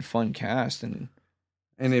fucking fun cast.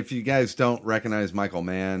 And if you guys don't recognize Michael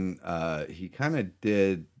Mann, he kind of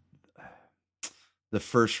did the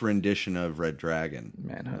first rendition of Red Dragon,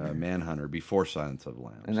 Manhunter. before Silence of the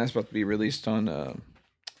Lambs. And that's about to be released on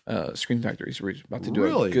Screen Factory. So we're about to do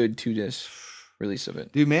Really? a good 2-disc release of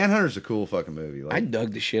it. Dude, Manhunter's a cool fucking movie. I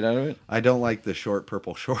dug the shit out of it. I don't like the short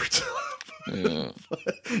purple shorts. Yeah.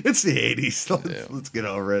 It's the 80s. Let's get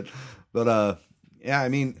over it. But yeah, I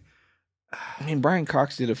mean, Brian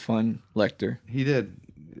Cox did a fun Lecter. he did.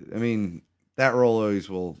 I mean, that role always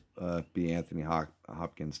will be Anthony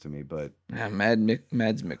Hopkins to me, but Mads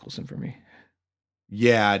Mikkelsen for me.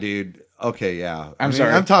 yeah, dude. Okay, yeah. I'm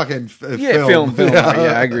sorry. I'm talking Film. Yeah,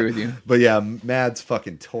 I agree with you. But yeah, Mads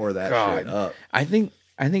fucking tore that shit up. I think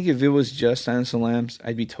if it was just Silence of the Lambs,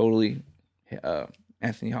 I'd be totally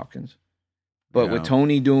Anthony Hopkins. But with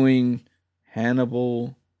Tony doing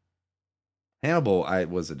Hannibal,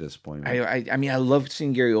 was a disappointment. I mean, I loved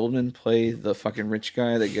seeing Gary Oldman play the fucking rich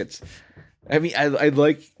guy that gets. I mean, I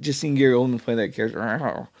like just seeing Gary Oldman play that character.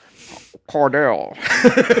 Oh, Cordell.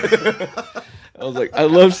 I was like, I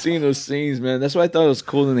love seeing those scenes, man. That's why I thought it was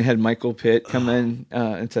cool. Then they had Michael Pitt come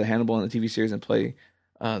into Hannibal in the TV series and play.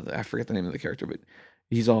 I forget the name of the character, but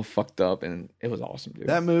he's all fucked up, and it was awesome, dude.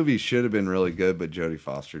 That movie should have been really good, but Jodie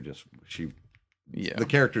Foster the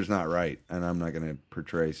character's not right, and I'm not going to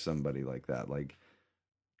portray somebody like that. Like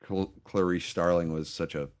Clarice Starling was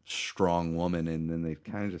such a strong woman, and then they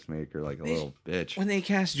kind of just make her like a little bitch. When they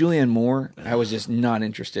cast Julianne Moore, I was just not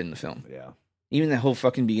interested in the film. Yeah. Even that whole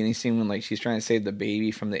fucking beginning scene when like she's trying to save the baby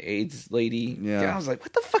from the AIDS lady. Yeah. I was like,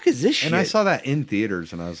 what the fuck is this shit? And I saw that in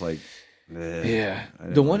theaters, and I was like, yeah.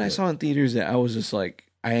 The one I saw in theaters that I was just like,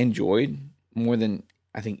 I enjoyed more than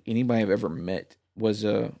I think anybody I've ever met was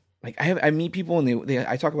like I meet people and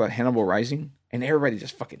I talk about Hannibal Rising, and everybody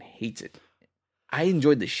just fucking hates it. I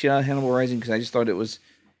enjoyed the shit out of Hannibal Rising because I just thought it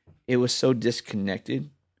was so disconnected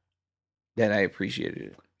that I appreciated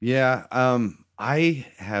it. Yeah, I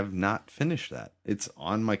have not finished that. It's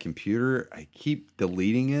on my computer. I keep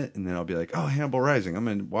deleting it, and then I'll be like, "Oh, Hannibal Rising, I'm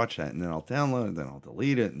gonna watch that," and then I'll download it, then I'll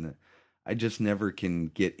delete it, and then I just never can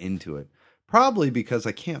get into it. Probably because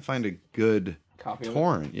I can't find a good Copy of it?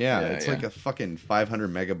 torrent. Yeah, it's like a fucking 500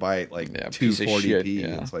 megabyte, like 240p.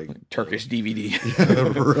 It's like Turkish DVD.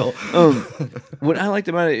 Yeah, for real. What I liked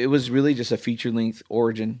about it was really just a feature length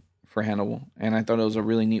origin for Hannibal, and I thought it was a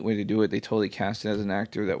really neat way to do it. They totally cast it as an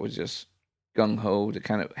actor that was just gung ho to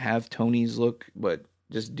kind of have Tony's look, but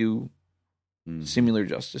just do similar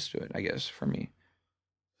justice to it, I guess, for me.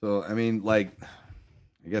 So I mean, like,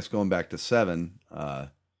 I guess going back to 7, if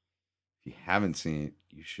you haven't seen it,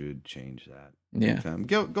 you should change that. Yeah.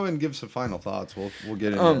 Go ahead and give some final thoughts. We'll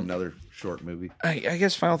get into another short movie. I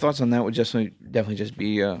guess final thoughts on that would definitely just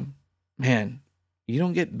be, man, you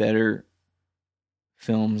don't get better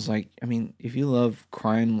films like, I mean, if you love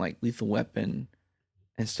crime like Lethal Weapon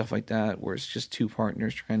and stuff like that, where it's just two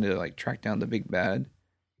partners trying to like track down the big bad,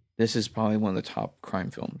 this is probably one of the top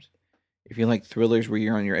crime films. If you like thrillers where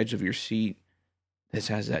you're on your edge of your seat, this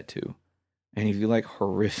has that too. And if you like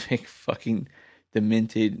horrific fucking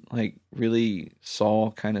demented, like really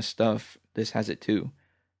Saw kind of stuff, this has it too.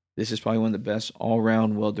 This is probably one of the best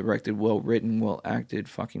all-around, well-directed, well-written, well-acted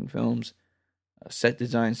fucking films. Set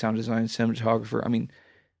design, sound design, cinematographer. I mean,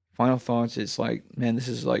 final thoughts, it's like, man, this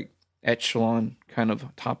is like echelon kind of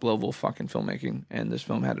top-level fucking filmmaking, and this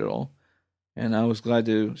film had it all. And I was glad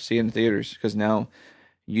to see it in theaters, because now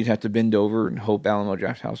you'd have to bend over and hope Alamo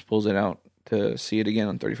Drafthouse pulls it out to see it again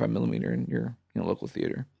on 35mm in your local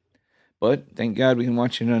theater. But thank God we can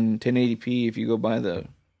watch it on 1080p if you go buy the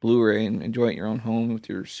Blu-ray and enjoy it in your own home with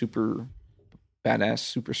your super badass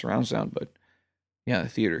super surround sound. But yeah, the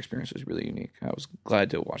theater experience was really unique. I was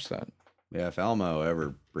glad to watch that. Yeah, if Alamo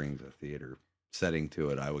ever brings a theater setting to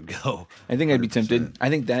it, I would go. I think 100%. I'd be tempted. I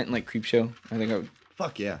think that and like Creepshow, I think I would.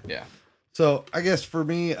 Fuck yeah. Yeah. So I guess for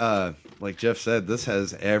me, like Jeff said, this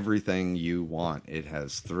has everything you want. It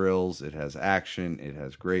has thrills, it has action, it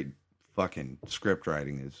has great fucking script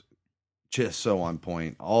writing is just so on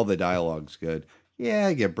point. All the dialogue's good. Yeah,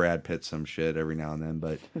 I give Brad Pitt some shit every now and then,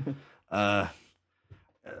 but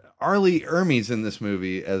Arlie Ermey's in this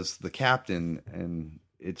movie as the captain, and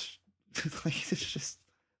it's like, it's just,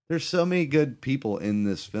 there's so many good people in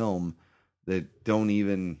this film that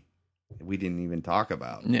we didn't even talk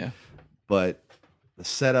about. Yeah. But the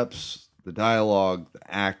setups, the dialogue, the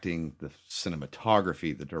acting, the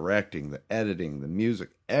cinematography, the directing, the editing, the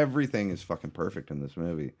music, everything is fucking perfect in this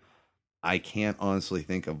movie. I can't honestly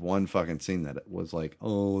think of one fucking scene that was like,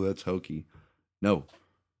 oh, that's hokey. No,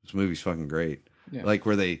 this movie's fucking great. Yeah. Like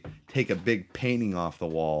where they take a big painting off the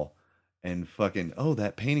wall and fucking, oh,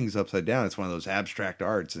 that painting's upside down. It's one of those abstract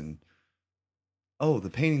arts. And, oh,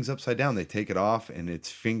 the painting's upside down. They take it off and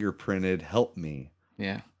it's fingerprinted, help me.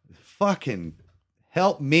 Yeah. Fucking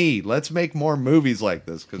help me. Let's make more movies like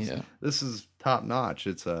this because Yeah. this is top notch.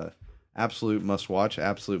 It's a absolute must watch,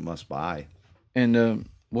 absolute must buy. And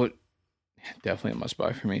what definitely a must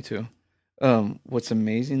buy for me too. What's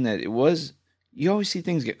amazing that it was, you always see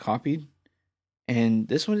things get copied, and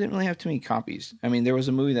this one didn't really have too many copies. I mean, there was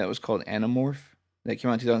a movie that was called Animorph that came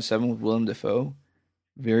out in 2007 with Willem Dafoe.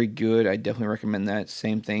 Very good. I definitely recommend that.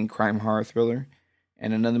 Same thing, crime horror thriller.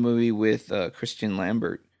 And another movie with Christian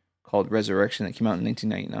Lambert called Resurrection that came out in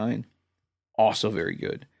 1999. Also very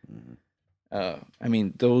good. I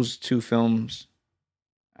mean, those two films,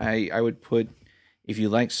 I would put, if you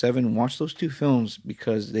like Seven, watch those two films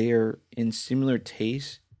because they are in similar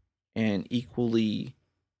taste and equally,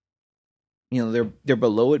 they're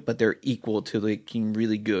below it, but they're equal to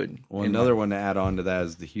really good. Well, another one to add on to that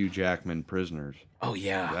is the Hugh Jackman Prisoners. Oh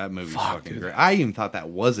yeah, That movie's fucking great. I even thought that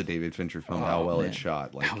was a David Fincher film. How well it's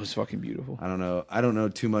shot. That was fucking beautiful. I don't know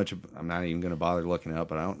too much. I'm not even going to bother looking it up,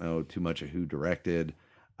 but I don't know too much of who directed.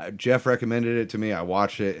 Jeff recommended it to me. I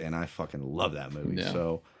watched it, and I fucking love that movie. Yeah.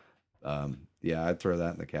 So, I'd throw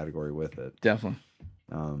that in the category with it. Definitely.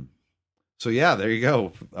 So yeah, there you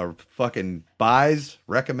go. Our fucking buys,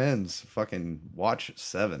 recommends, fucking watch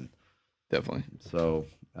Seven. Definitely. So,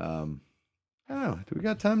 I don't know. Do we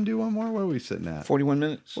got time to do one more? Where are we sitting at? 41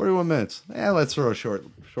 minutes. 41 minutes. Yeah, let's throw a short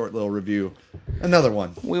little review. Another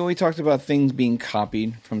one. We talked about things being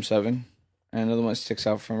copied from Seven. And another one that sticks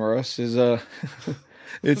out from us is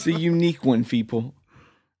it's a unique one, people.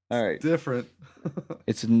 All right. Different.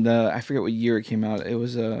 It's in I forget what year it came out. It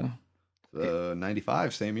was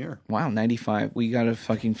 95, same year. wow, 95. We got a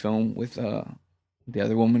fucking film with the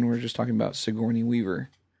other woman we were just talking about, Sigourney Weaver.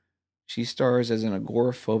 She stars as an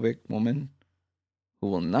agoraphobic woman who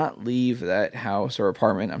will not leave that house or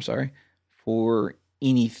apartment, for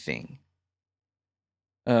anything.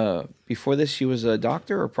 Before this, she was a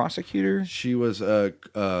doctor or prosecutor. She was a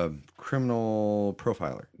criminal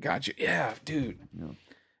profiler. Gotcha. Yeah, dude. Yeah.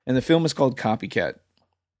 And the film is called Copycat.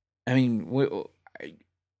 I mean,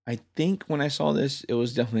 I think when I saw this, it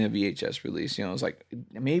was definitely a VHS release. It was like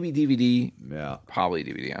maybe DVD. Yeah. Probably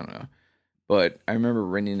DVD. I don't know. But I remember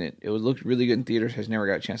renting it. It looked really good in theaters. I never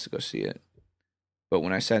got a chance to go see it. But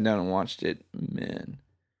when I sat down and watched it, man.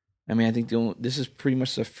 I mean, I think this is pretty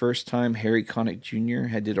much the first time Harry Connick Jr.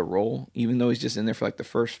 did a role. Even though he's just in there for like the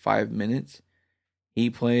first 5 minutes. He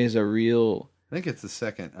plays a real... I think it's the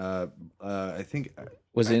second. I think...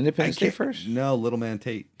 Was it Independence Day first? No, Little Man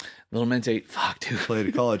Tate. Little Man Tate. Fuck, dude. Played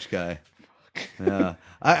a college guy. Yeah.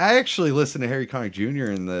 I actually listened to Harry Connick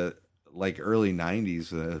Jr. in the early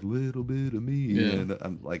 90s. A little bit of me. Yeah. And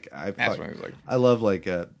I'm like, That's what I was like. I love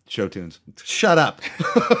show tunes. Shut up.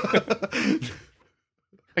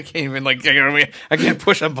 I can't even I can't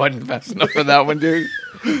push a button fast enough for that one, dude.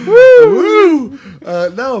 Woo!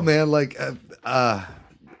 No, man.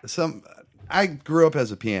 I grew up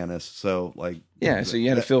as a pianist, so yeah. So you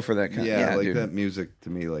had a feel for that kind. Yeah, dude. that music to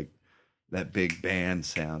me, that big band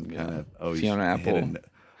sound, kind of always. Fiona Apple.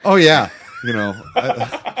 Oh yeah,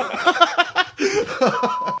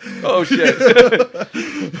 Oh shit!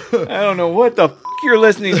 I don't know what the you're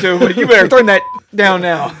listening to, but you better turn that down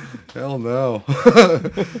now. Hell no.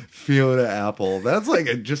 Fiona Apple. That's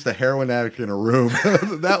just a heroin addict in a room.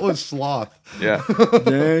 That was Sloth. Yeah.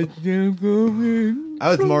 I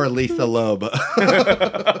was more Letha Loeb. No,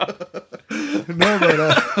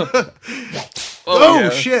 but... yeah.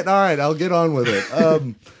 Shit. All right, I'll get on with it.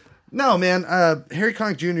 No, man. Harry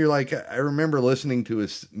Connick Jr., I remember listening to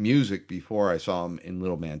his music before I saw him in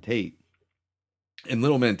Little Man Tate. In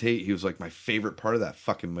Little Man Tate, he was my favorite part of that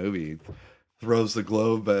fucking movie. Throws the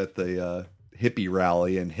globe at the hippie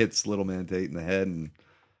rally and hits Little Man Tate in the head, and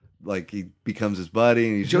he becomes his buddy.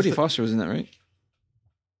 And he's Jodie Foster was in that, right?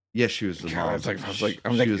 Yes, she was the mom. I was like, She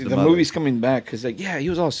was the mother. movie's coming back because, he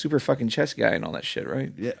was all super fucking chess guy and all that shit,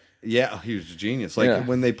 right? Yeah, he was a genius. Yeah.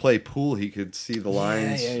 When they play pool, he could see the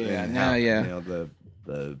lines. Yeah. And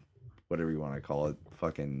the whatever you want to call it,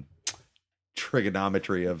 fucking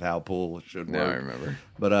trigonometry of how pool should work. No, I remember.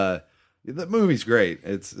 But the movie's great.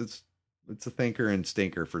 It's a thinker and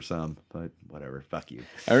stinker for some, but whatever. Fuck you.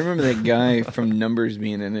 I remember that guy from Numbers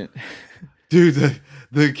being in it. Dude,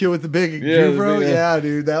 the kid with the big bro? big, Yeah,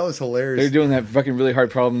 dude, that was hilarious. They're doing that fucking really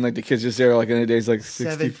hard problem. The kid's just there, in the day's 60.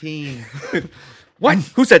 17. What?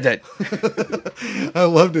 Who said that? I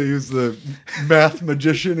loved it. He was the math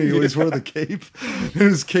magician. He always wore the cape. And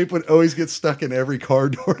his cape would always get stuck in every car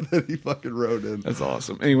door that he fucking rode in. That's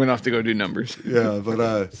awesome. And he went off to go do numbers. Yeah,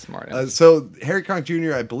 but smart. So Harry Connick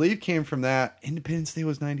Jr., I believe, came from that. Independence Day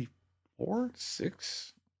was 94?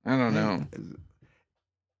 6? I don't know.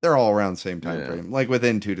 They're all around the same time frame,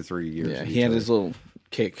 within 2 to 3 years. Yeah, of he each had other. his little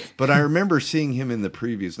kick. But I remember seeing him in the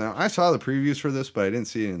previews. Now, I saw the previews for this, but I didn't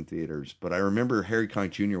see it in theaters. But I remember Harry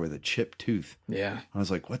Connick Jr. with a chipped tooth. Yeah. I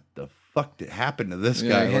was like, what the fuck did happen to this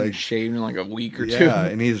Yeah, guy? he hadn't Like, shaved in like a week or two. yeah,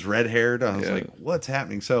 and he's red-haired. I was Yeah. like, what's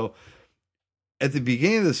happening? So at the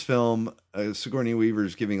beginning of this film, Sigourney Weaver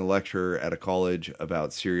is giving a lecture at a college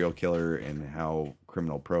about serial killer and how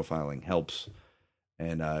criminal profiling helps.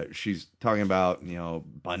 And she's talking about,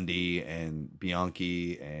 Bundy and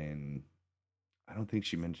Bianchi, and I don't think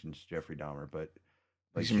she mentions Jeffrey Dahmer, but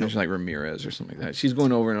She mentioned like Ramirez or something like that. She's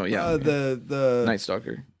going over and over. Yeah. the Night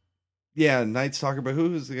Stalker. Yeah, Night Stalker, but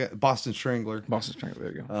who's the guy? Boston Strangler. Boston Strangler.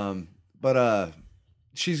 There you go. But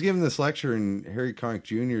she's giving this lecture, and Harry Connick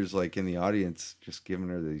Jr. is like in the audience, just giving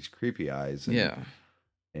her these creepy eyes. And, Yeah.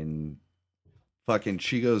 and fucking,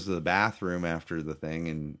 she goes to the bathroom after the thing,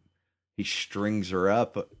 and he strings her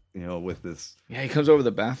up, with this. Yeah, he comes over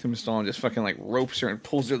the bathroom stall and just fucking like ropes her and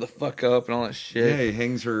pulls her the fuck up and all that shit. Yeah, he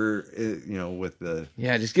hangs her, with the.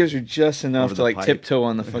 Yeah, just gives her just enough Over to the like pipe. tiptoe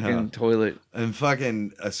on the fucking toilet. And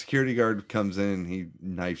fucking a security guard comes in, and he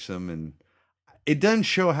knifes him, and it doesn't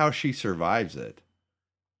show how she survives it.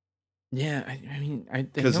 Yeah, I mean, I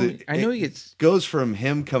Because know he gets. goes from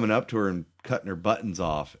him coming up to her and cutting her buttons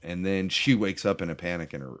off, and then she wakes up in a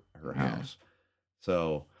panic in her Yeah. house.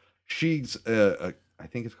 So she's, I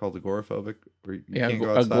think it's called agoraphobic. Where you Yeah, can't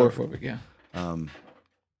go outside. agoraphobic. Yeah.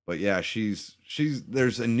 But yeah, she's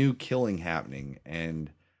there's a new killing happening, and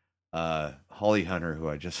Holly Hunter, who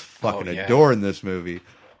I just fucking yeah. adore in this movie,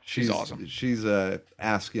 She's awesome. She's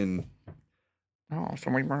asking. Oh,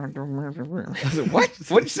 somebody. What?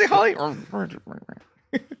 What'd you say, Holly? I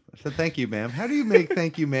said, "Thank you, ma'am." How do you make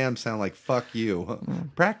 "thank you, ma'am" sound like "fuck you"?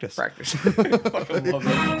 Practice. Practice. Fucking love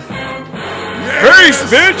it. Face,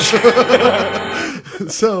 bitch.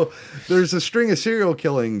 So there's a string of serial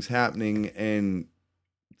killings happening, and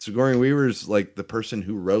Sigourney Weaver's like the person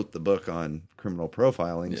who wrote the book on criminal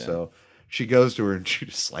profiling. Yeah. So she goes to her and she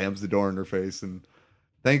just slams the door in her face. And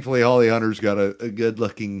thankfully, Holly Hunter's got a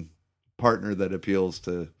good-looking partner that appeals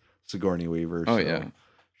to Sigourney Weaver. Oh, so yeah.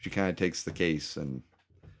 she kind of takes the case, and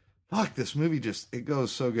fuck, this movie it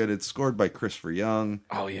goes so good. It's scored by Christopher Young.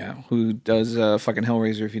 Oh yeah, who does fucking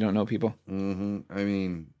Hellraiser? If you don't know, people. Mm-hmm. I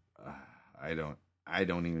mean, I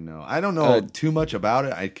don't even know. I don't know too much about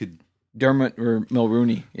it. I could Dermot or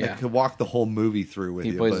Mulrooney. Yeah, I could walk the whole movie through with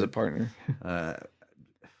he you. plays but, the partner. fuck,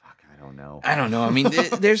 I don't know. I don't know. I mean,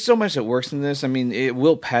 there's so much that works in this. I mean,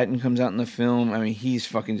 Will Patton comes out in the film. I mean, he's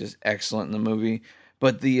fucking just excellent in the movie.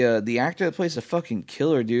 But the actor that plays the fucking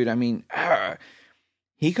killer, dude. I mean,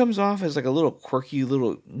 he comes off as like a little quirky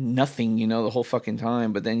little nothing, the whole fucking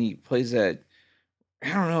time. But then he plays that.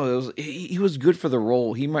 I don't know. He was good for the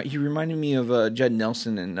role. He reminded me of Judd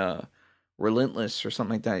Nelson in Relentless or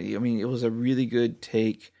something like that. I mean, it was a really good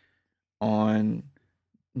take on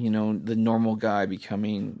the normal guy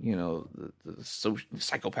becoming the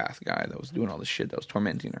psychopath guy that was doing all the shit that was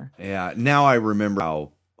tormenting her. Yeah, now I remember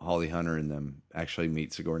how Holly Hunter and them actually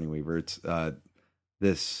meet Sigourney Weaver. It's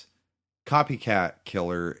this copycat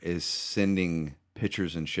killer is sending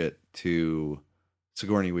pictures and shit to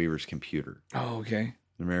Sigourney Weaver's computer. Oh, okay.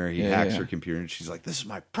 Remember, he hacks her computer, and she's like, "This is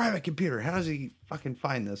my private computer. How does he fucking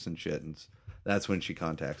find this and shit?" And that's when she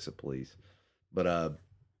contacts the police. But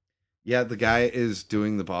yeah, the guy is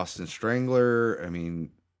doing the Boston Strangler. I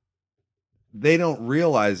mean, they don't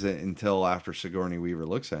realize it until after Sigourney Weaver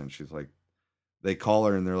looks at it, and she's like, they call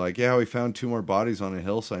her, and they're like, "Yeah, we found 2 more bodies on a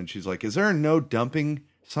hillside." And she's like, "Is there a no dumping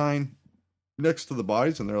sign next to the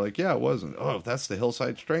bodies?" And they're like, "Yeah, it wasn't." "Oh, that's the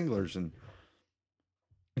Hillside Stranglers." And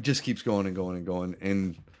it just keeps going and going and going.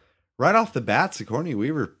 And right off the bat, Sigourney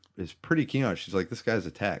Weaver is pretty keen on it. She's like, this guy's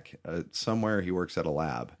a tech. Somewhere he works at a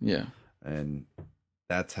lab. Yeah. And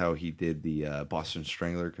that's how he did the Boston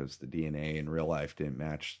Strangler, because the DNA in real life didn't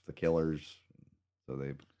match the killers. So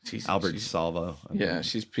Albert Salvo.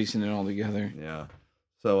 She's piecing it all together. Yeah.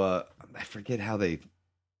 So I forget how they...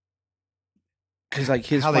 Because like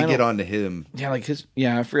they get onto him. Yeah,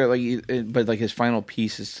 I forget but like his final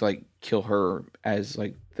piece is to like kill her as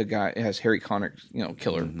like the guy as Harry Connick,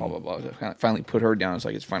 kill her, blah blah blah. To kind of finally put her down as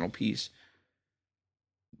like his final piece.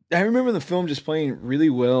 I remember the film just playing really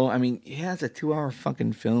well. I mean, yeah, it's a 2-hour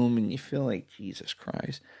fucking film, and you feel like Jesus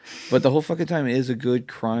Christ, but the whole fucking time it is a good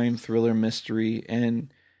crime thriller mystery.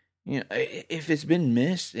 And if it's been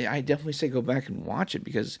missed, I definitely say go back and watch it,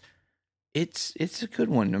 because it's a good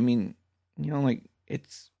one. I mean, like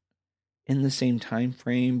it's in the same time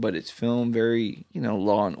frame, but it's filmed very,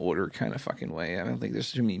 Law and Order kind of fucking way. I don't think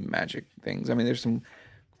there's too many magic things. I mean, there's some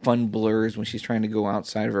fun blurs when she's trying to go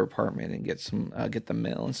outside of her apartment and get the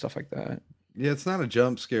mail and stuff like that. Yeah, it's not a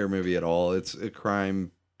jump scare movie at all. It's a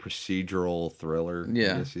crime procedural thriller.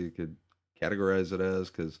 Yeah. I guess you could categorize it as,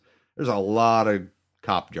 because there's a lot of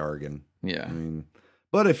cop jargon. Yeah. I mean,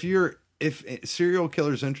 but if serial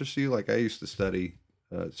killers interest you, like I used to study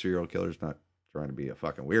serial killers, not trying to be a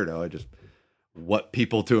fucking weirdo, I just what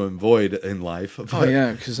people to avoid in life. But, Oh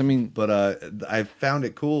yeah, because I mean, but I found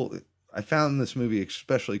it cool. I found this movie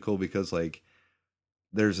especially cool because like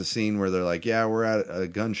there's a scene where they're like, yeah, we're at a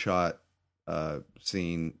gunshot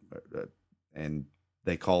scene, and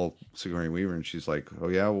they call Sigourney Weaver, and she's like, oh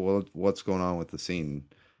yeah, well, what's going on with the scene?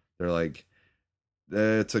 They're like,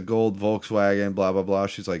 it's a gold Volkswagen, blah blah blah.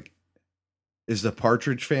 She's like, is the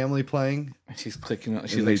Partridge Family playing? she's clicking on.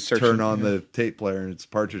 She's And like they searching. turn on the tape player, and it's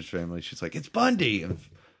Partridge Family. She's like, it's Bundy. And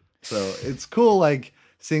so it's cool, like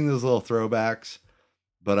seeing those little throwbacks.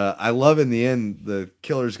 But I love in the end, the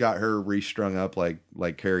killer's got her restrung up like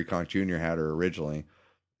Carrie Conk Jr. had her originally,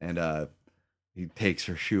 and he takes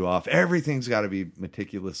her shoe off. Everything's got to be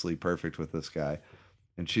meticulously perfect with this guy.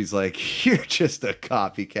 And she's like, you're just a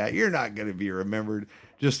copycat. You're not going to be remembered.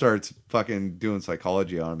 Just starts fucking doing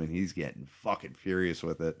psychology on him, and he's getting fucking furious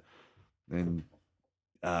with it. And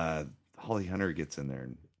Holly Hunter gets in there,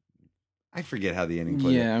 and I forget how the ending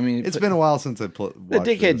played. Yeah, I mean, it's been a while since I watched the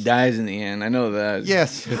dickhead this. dies in the end. I know that.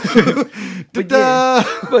 Yes. But Ta-da!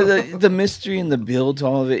 yeah, but the mystery and the build to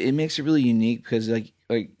all of it, it makes it really unique because like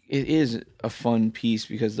it is a fun piece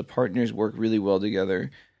because the partners work really well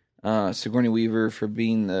together. Sigourney Weaver for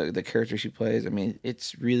being the character she plays. I mean,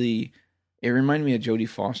 it reminded me of Jodie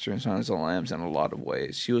Foster in Silence of the Lambs in a lot of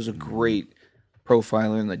ways. She was a great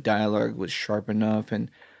profiler, and the dialogue was sharp enough, and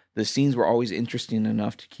the scenes were always interesting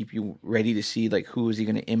enough to keep you ready to see like who is he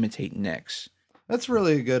going to imitate next. That's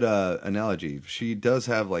really a good analogy. She does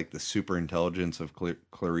have like the super intelligence of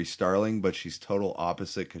Clarice Starling, but she's total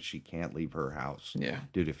opposite because she can't leave her house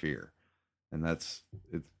due to fear, and that's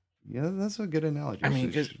a good analogy. I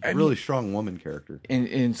mean, she's a really strong woman character, and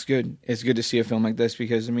it's good. It's good to see a film like this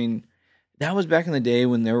because I mean, that was back in the day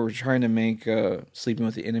when they were trying to make Sleeping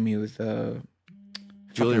with the Enemy with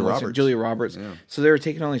Julia Roberts. Yeah. So they were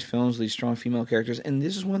taking all these films, these strong female characters, and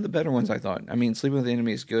this is one of the better ones I thought. I mean, Sleeping with the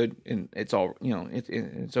Enemy is good, and it's all in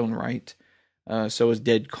its own right. So is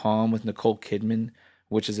Dead Calm with Nicole Kidman,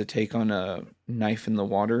 which is a take on a Knife in the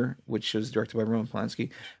Water, which was directed by Roman Polanski.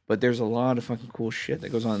 But there's a lot of fucking cool shit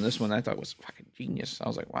that goes on in this one that I thought was fucking genius. I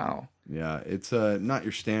was like, wow. Yeah, it's not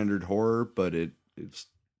your standard horror, but it's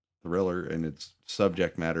thriller, and its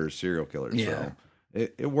subject matter is serial killers. Yeah. So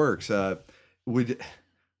it works.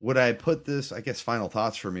 Would I put this, I guess final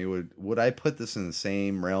thoughts for me, would I put this in the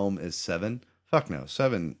same realm as Seven? Fuck no.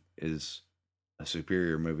 Seven is a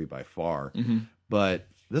superior movie by far. Mm-hmm. But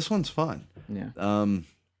this one's fun. Yeah.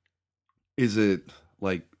 Is it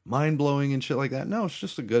like mind blowing and shit like that? No, it's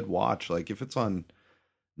just a good watch. Like if it's on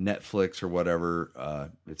Netflix or whatever,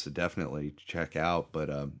 it's a definitely check out. But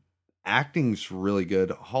acting's really good.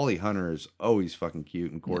 Holly Hunter is always fucking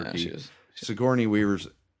cute and quirky. Yeah, she is. Sigourney Weaver's,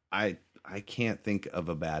 I can't think of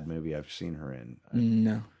a bad movie I've seen her in.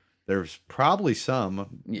 No. There's probably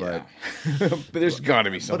some, but but there's got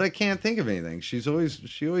to be some. But I can't think of anything. She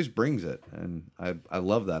always brings it, and I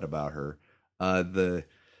love that about her. The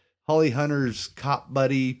Holly Hunter's cop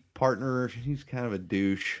buddy partner, he's kind of a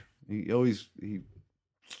douche. I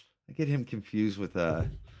get him confused with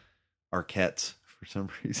Arquette for some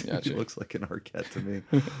reason. Gotcha. He looks like an Arquette to me.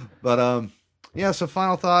 But yeah. So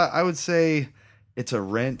final thought, I would say it's a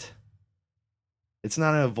rent. It's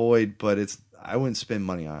not an avoid, but I wouldn't spend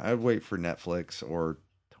money on it. I'd wait for Netflix or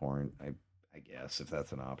torrent, I guess, if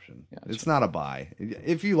that's an option. Yeah, it's not a buy.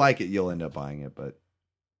 If you like it, you'll end up buying it, but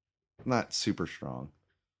not super strong.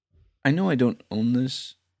 I know I don't own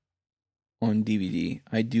this on DVD.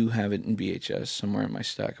 I do have it in VHS somewhere in my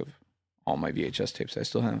stack of all my VHS tapes I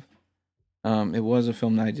still have. It was a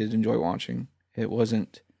film that I did enjoy watching.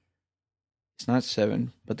 It's not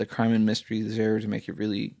Seven, but the crime and mystery is there to make it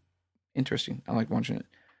really interesting. I like watching it.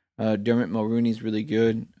 Dermot Mulroney's really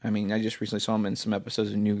good. I mean, I just recently saw him in some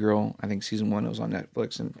episodes of New Girl. I think season 1 was on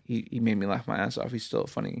Netflix, and he made me laugh my ass off. He's still a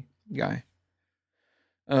funny guy.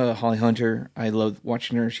 Holly Hunter, I love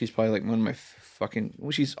watching her. She's probably like one of my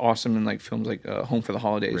she's awesome in like films like Home for the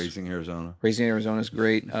Holidays. Raising Arizona is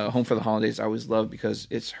great. Home for the Holidays I always love because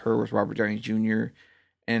it's her with Robert Downey Jr.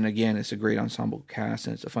 And again, it's a great ensemble cast,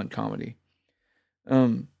 and it's a fun comedy.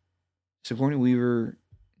 Sigourney Weaver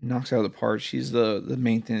knocks out of the park. She's the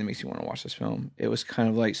main thing that makes you want to watch this film. It was kind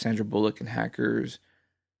of like Sandra Bullock in Hackers.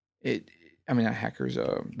 Not Hackers,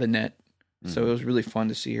 The Net. Mm-hmm. So it was really fun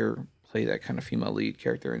to see her play that kind of female lead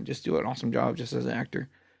character and just do an awesome job just as an actor.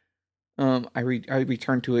 I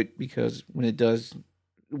return to it because when it doesn't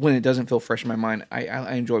feel fresh in my mind,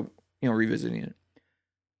 I enjoy revisiting it.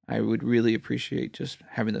 I would really appreciate just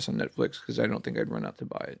having this on Netflix because I don't think I'd run out to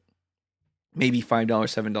buy it. Maybe $5,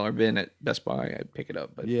 $7 bin at Best Buy, I'd pick it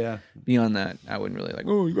up. But Yeah. beyond that, I wouldn't really like,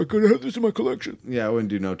 oh, I could have this in my collection. Yeah, I wouldn't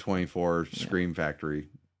do no 24 Scream Factory,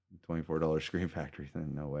 $24 Scream Factory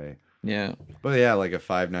thing. No way. Yeah. But yeah, like a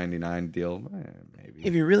 $5.99 deal, maybe.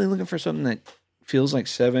 If you're really looking for something that feels like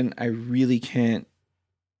Seven, I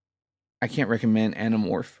can't recommend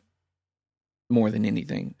Animorph more than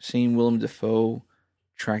anything. Seeing Willem Dafoe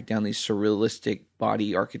track down these surrealistic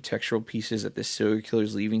body architectural pieces that the serial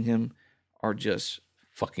killer's leaving him are just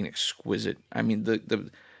fucking exquisite. I mean,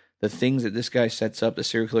 the things that this guy sets up, the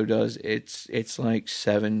serial killer does, it's like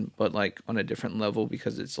Seven, but like on a different level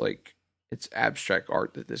because it's abstract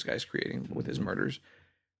art that this guy's creating with his murders.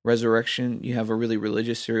 Resurrection, you have a really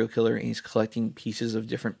religious serial killer and he's collecting pieces of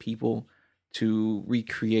different people to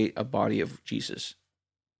recreate a body of Jesus.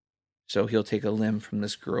 So he'll take a limb from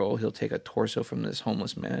this girl, he'll take a torso from this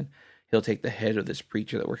homeless man, he'll take the head of this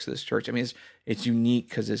preacher that works at this church. I mean, it's unique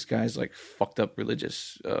because this guy's like fucked up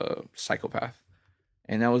religious psychopath.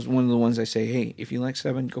 And that was one of the ones I say, hey, if you like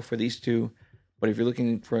Seven, go for these two. But if you're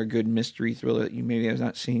looking for a good mystery thriller that you maybe have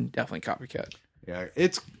not seen, definitely Copycat. Yeah,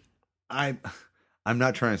 I'm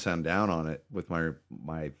not trying to sound down on it with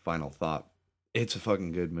my final thought. It's a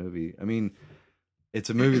fucking good movie. I mean, it's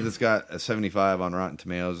a movie that's got a 75 on Rotten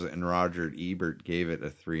Tomatoes, and Roger Ebert gave it a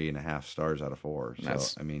 3.5 stars out of 4. So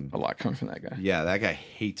That's I mean, a lot coming from that guy. yeah, that guy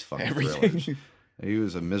hates fucking Everything. thrillers. He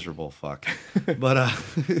was a miserable fuck. But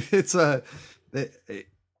it's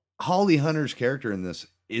Holly Hunter's character in this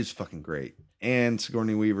is fucking great, and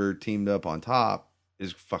Sigourney Weaver teamed up on top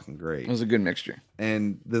is fucking great. It was a good mixture.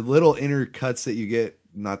 And the little inner cuts that you get,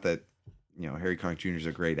 not that, Harry Connick Jr. is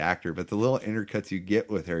a great actor, but the little inner cuts you get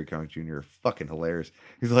with Harry Connick Jr. are fucking hilarious.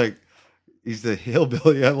 He's the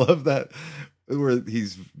hillbilly. I love that, where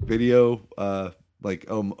he's video,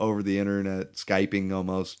 over the internet, Skyping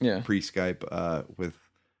almost, pre-Skype,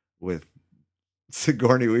 with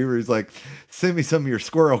Sigourney Weaver. He's like, send me some of your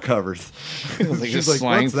squirrel covers. She's like,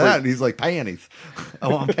 what's that? And he's like, panties. I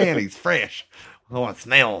want panties, fresh. I want to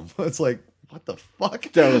smell them. It's like, what the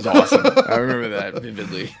fuck? That was awesome. I remember that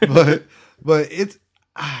vividly. but it's,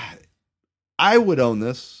 I would own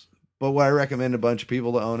this, but would I recommend a bunch of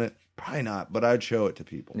people to own it? Probably not, but I'd show it to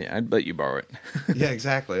people. Yeah, I'd let you borrow it. Yeah,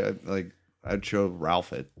 exactly. I'd show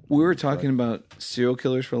Ralph it. We were talking about serial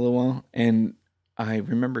killers for a little while, and I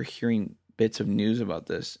remember hearing bits of news about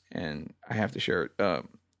this, and I have to share it.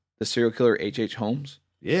 The serial killer H.H. Holmes.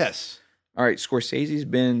 Yes. All right, Scorsese's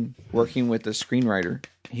been working with a screenwriter.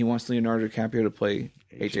 He wants Leonardo DiCaprio to play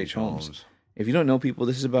H.H. Holmes. If you don't know, people,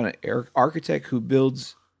 this is about an architect who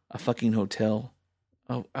builds a fucking hotel.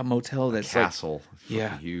 A motel that's castle.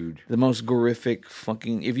 Like, huge. The most horrific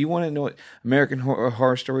fucking... If you want to know what... American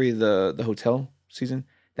Horror Story, the hotel season,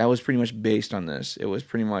 that was pretty much based on this. It was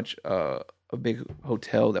pretty much a big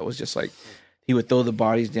hotel that was just like... He would throw the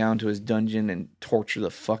bodies down to his dungeon and torture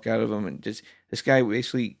the fuck out of them. And just... This guy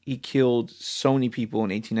basically... He killed so many people in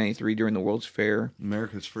 1893 during the World's Fair.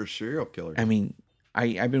 America's first serial killer. I mean,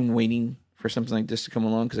 I've been waiting for something like this to come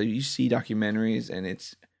along because you see documentaries and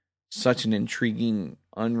it's such an intriguing,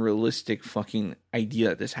 unrealistic fucking idea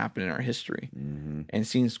that this happened in our history. Mm-hmm. And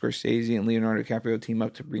seeing Scorsese and Leonardo DiCaprio team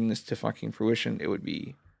up to bring this to fucking fruition, it would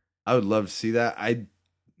be... I would love to see that. I'm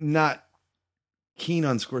not keen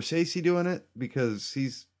on Scorsese doing it because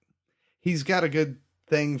he's got a good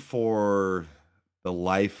thing for the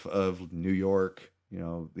life of New York.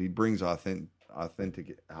 He brings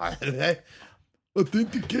authenticated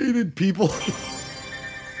people.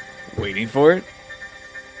 Waiting for it?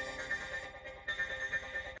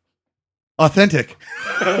 Authentic.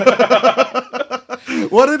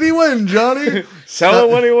 What did he win, Johnny? Tell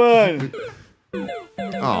him what he won.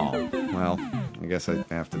 Oh, well, I guess I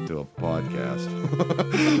have to do a podcast.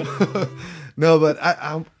 No, but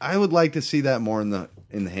I would like to see that more in the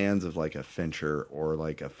hands of like a Fincher or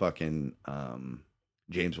like a fucking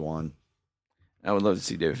James Wan. I would love to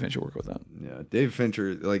see David Fincher work with that. Yeah, David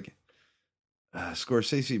Fincher, like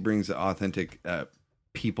Scorsese brings the authentic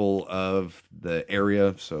people of the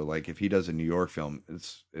area. So like if he does a New York film,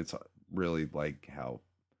 it's really like how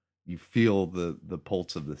you feel the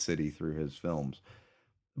pulse of the city through his films.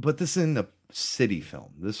 But this isn't a city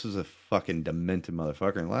film. This is a fucking demented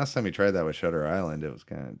motherfucker. And last time he tried that with Shutter Island, it was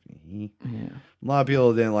kind of a lot of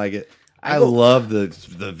people didn't like it. I love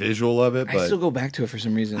the visual of it, but I still go back to it for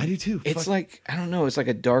some reason. I do too. It's like, I don't know, it's like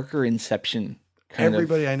a darker Inception kind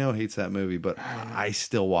Everybody I know hates that movie, but I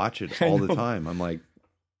still watch it all the time. I'm like,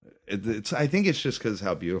 It's. I think it's just because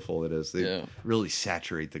how beautiful it is. They Yeah. really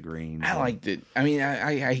saturate the green. I liked it. I mean,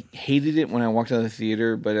 I hated it when I walked out of the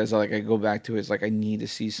theater, but as I go back to it, it's like I need to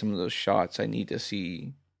see some of those shots. I need to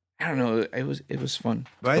see. I don't know. It was fun.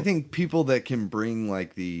 But I think people that can bring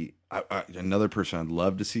like another person I'd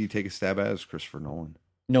love to see take a stab at is Christopher Nolan.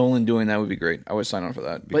 Nolan doing that would be great. I would sign on for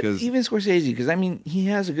that. Because- but even Scorsese, because I mean, he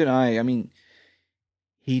has a good eye. I mean,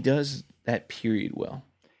 he does that period well.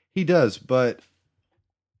 He does, but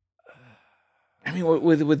I mean,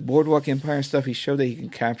 with Boardwalk Empire stuff, he showed that he can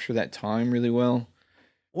capture that time really well.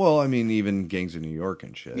 well, I mean, even Gangs of New York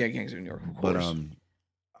and shit. Yeah, Gangs of New York, of But course.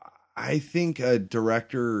 I think a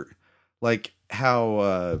director like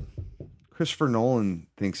how Christopher Nolan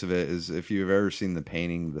thinks of it is if you've ever seen the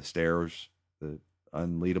painting, the stairs, the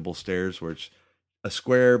unleadable stairs, where it's a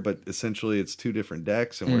square, but essentially it's two different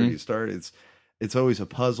decks, and where you start, it's always a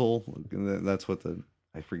puzzle. That's what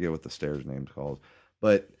I forget what the stairs name's called,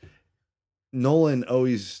 but Nolan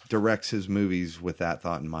always directs his movies with that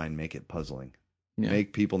thought in mind: make it puzzling,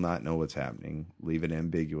 make people not know what's happening, leave it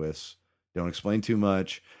ambiguous, don't explain too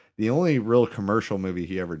much. The only real commercial movie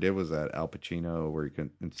he ever did was that Al Pacino where he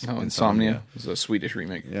could Insomnia. It was a Swedish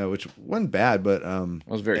remake. Yeah, which wasn't bad, but it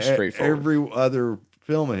was very straightforward. Every other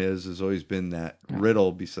film of his has always been that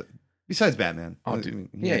riddle. Besides Batman, Oh, dude.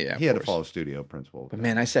 he had to follow studio principles. But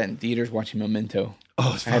man, I sat in theaters watching Memento.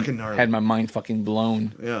 Oh, it's fucking gnarly. Had my mind fucking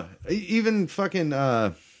blown. Yeah, even fucking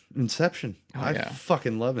Inception. I yeah.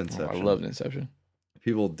 fucking love Oh, Inception. I loved Inception.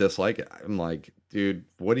 People dislike it. I'm like, dude,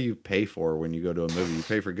 what do you pay for when you go to a movie? You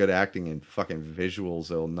pay for good acting and fucking visuals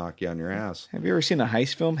that'll knock you on your ass. Have you ever seen a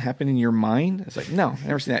heist film happen in your mind? It's like, no, I've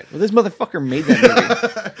never seen that. Well, this motherfucker made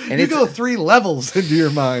that movie. And You go 3 levels into your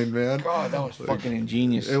mind, man. God, that was fucking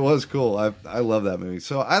ingenious. It was cool. I love that movie.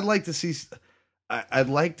 So I'd like to see. I'd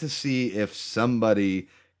like to see if somebody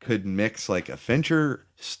could mix like a Fincher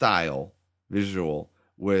style visual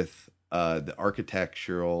with the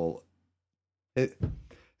architectural.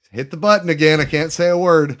 Hit the button again. I can't say a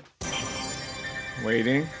word.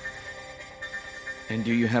 Waiting. And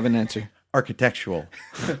do you have an answer? Architectural.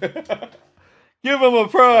 Give him a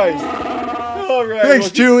prize. All right. Thanks,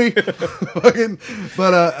 Chewie.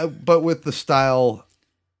 But with the style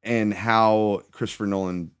and how Christopher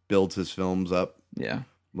Nolan builds his films up, Yeah.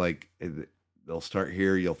 like they'll start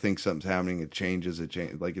here, you'll think something's happening, it changes,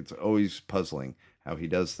 like it's always puzzling how he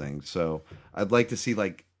does things. So I'd like to see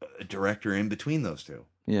like a director in between those two.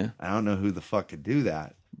 Yeah. I don't know who the fuck could do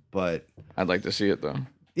that, but I'd like to see it though.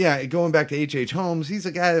 yeah, going back to H.H. Holmes, he's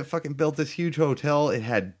a guy that fucking built this huge hotel. It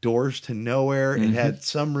had doors to nowhere. It had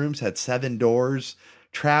some rooms had 7 doors,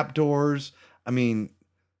 trap doors. I mean,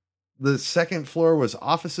 the second floor was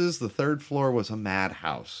offices. The third floor was a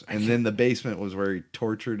madhouse. And then the basement was where he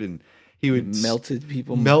tortured and he would melt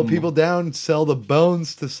people down, sell the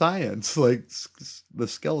bones to science, like the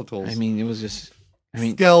skeletals. I mean, it was just,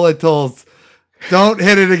 skeletals. Don't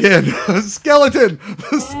hit it again. Skeleton.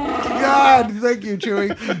 God, thank you,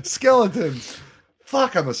 Chewie. Skeletons.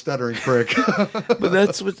 Fuck, I'm a stuttering prick. but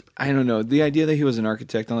that's what, I don't know. The idea that he was an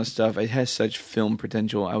architect on this stuff, it has such film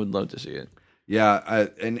potential. I would love to see it. Yeah,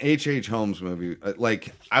 an H.H. Holmes movie.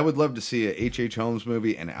 Like, I would love to see a H.H. Holmes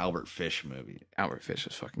movie and an Albert Fish movie. Albert Fish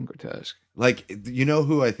is fucking grotesque. Like, you know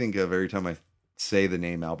who I think of every time I say the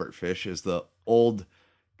name Albert Fish is the old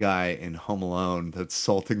guy in Home Alone that's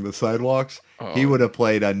salting the sidewalks. Oh. He would have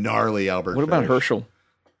played a gnarly Albert Fish. What about Herschel?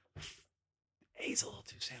 He's a little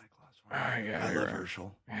too Santa Claus. Yeah, I you're love right.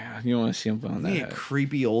 Herschel. Yeah, you don't want to see him on He that. a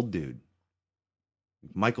creepy old dude.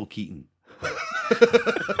 Michael Keaton.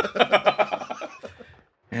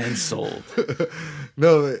 And sold.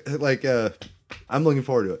 No, like I'm looking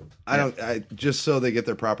forward to it. I just so they get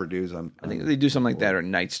their proper dues. I think they do something like that or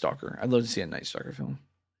Night Stalker. I'd love to see a Night Stalker film.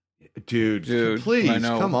 Dude, please I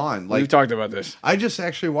know. come on. Like We've talked about this. I just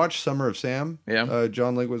actually watched Summer of Sam. Yeah.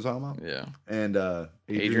 John Leguizamo. Yeah. And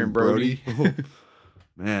Adrian Brody. Oh,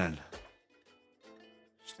 man.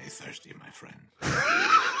 Stay thirsty, my friend.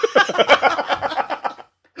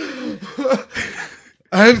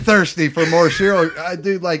 I'm thirsty for more cereal.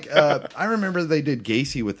 Dude, like, I remember they did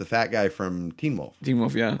Gacy with the fat guy from Teen Wolf. Teen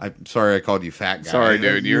Wolf, yeah. I'm sorry I called you fat guy. Sorry,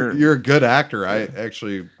 dude. You're a good actor. I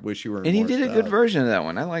actually wish you were. And he did a good version of that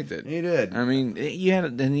one. I liked it. He did. I mean, he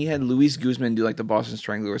had Luis Guzman do like the Boston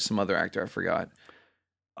Strangler with some other actor. I forgot.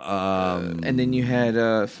 And then you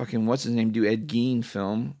had fucking what's his name do Ed Gein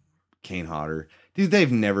film. Kane Hodder. Dude,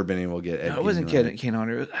 they've never been able to get Ed No, it wasn't Gein right. Kane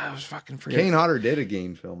Hodder. I was fucking forgetting. Kane Hodder did a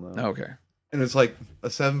Gein film though. Oh, okay. And it's like a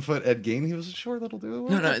 7-foot Ed Gein. He was a short little dude.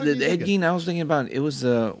 What No, the fuck the are you Ed thinking? Gein I was thinking about. It was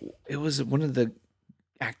one of the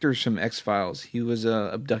actors from X-Files. He was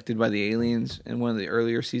abducted by the aliens in one of the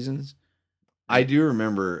earlier seasons. I do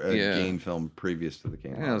remember a Yeah. Kane film previous to the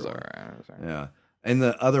Kane. That was horror all one. right. Yeah. And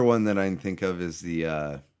the other one that I can think of is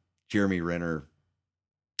the Jeremy Renner.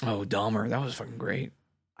 Oh, Dahmer. That was fucking great.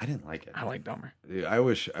 I didn't like it. I like Dahmer. Dude, I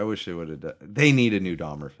wish they would have done. They need a new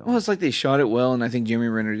Dahmer film. Well, it's like they shot it well, and I think Jeremy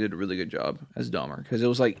Renner did a really good job as Dahmer because it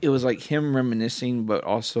was like him reminiscing, but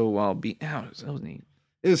also while being. Oh, that was neat.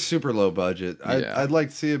 It was super low budget. Yeah. I'd like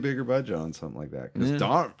to see a bigger budget on something like that because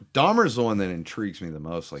Yeah. Dahmer's the one that intrigues me the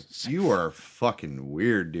most. Like, you are fucking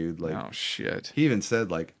weird, dude. Like, Oh shit. he even said,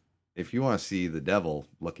 like, if you want to see the devil,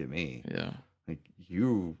 look at me. Yeah. Like,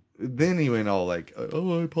 you. Then he went all like,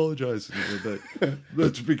 "Oh, I apologize," but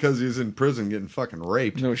that's because he's in prison getting fucking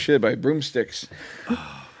raped. No shit by broomsticks.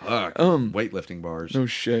 Fuck. Weightlifting bars. No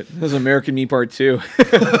shit. That was American Me Part 2.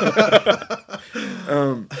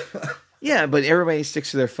 Yeah, but everybody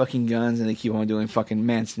sticks to their fucking guns and they keep on doing fucking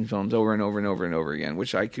Manson films over and over and over and over again,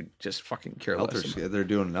 which I could just fucking care less about. They're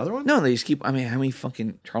doing another one. No, they just keep. I mean, how many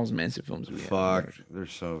fucking Charles Manson films do we have? Fuck, they're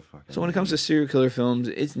so fucking. So when it comes to serial killer films,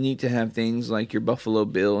 it's neat to have things like your Buffalo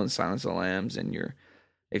Bill and Silence of the Lambs and your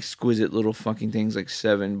exquisite little fucking things like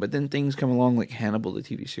Seven, but then things come along like Hannibal, the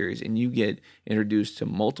TV series, and you get introduced to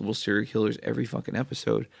multiple serial killers every fucking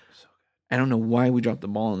episode. I don't know why we dropped the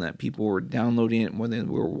ball on that. People were downloading it more than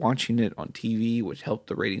we were watching it on TV, which helped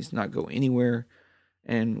the ratings not go anywhere.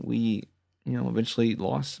 And we, eventually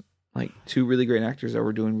lost like two really great actors that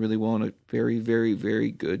were doing really well in a very, very, very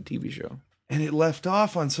good TV show. And it left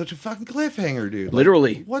off on such a fucking cliffhanger, dude. Like,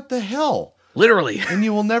 Literally. what the hell? Literally. And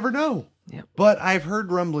you will never know. Yep. But I've heard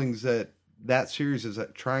rumblings that series is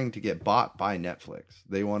trying to get bought by Netflix.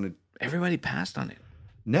 They wanted. Everybody passed on it.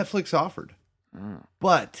 Netflix offered. Oh.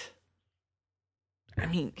 But I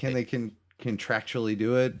mean, can they contractually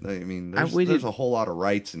do it? I mean, I waited- there's a whole lot of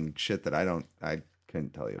rights and shit that I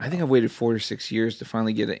couldn't tell you about. I think I've waited 4 to 6 years to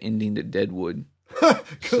finally get an ending to Deadwood.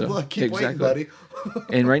 Good luck. Keep waiting, buddy.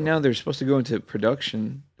 And right now they're supposed to go into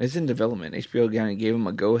production. It's in development. HBO kind of gave them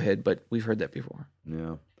a go-ahead, but we've heard that before.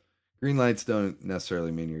 Yeah. Green lights don't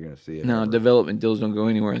necessarily mean you're going to see it. No, ever. development deals don't go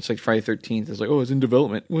anywhere. It's like Friday 13th. It's like, oh, it's in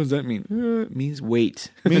development. What does that mean? It means wait.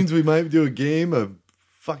 Means we might do a game, a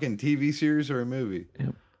fucking TV series, or a movie.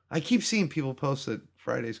 Yep. I keep seeing people post that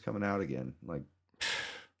Friday's coming out again. Like,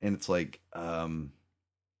 and it's like,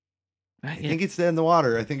 I think it's in the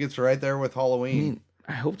water. I think it's right there with Halloween.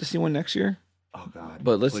 I hope to see one next year, Oh God!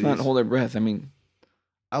 but let's not please. hold our breath. I mean,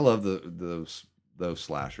 I love those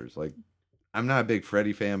slashers. Like, I'm not a big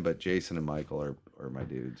Freddy fan, but Jason and Michael are my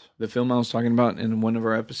dudes. the film I was talking about in one of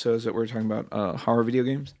our episodes that we were talking about horror video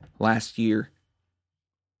games last year,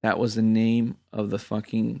 that was the name of the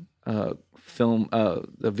fucking film,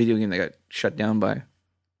 the video game that got shut down by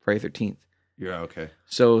Friday 13th. Yeah. Okay.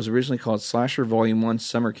 So it was originally called Slasher Volume 1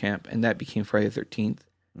 Summer Camp, and that became Friday the 13th.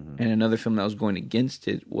 Mm-hmm. And another film that was going against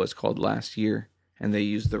it was called Last Year, and they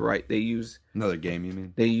used Another game, you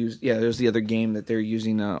mean? there's the other game that they're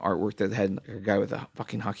using artwork that had a guy with a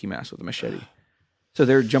fucking hockey mask with a machete. So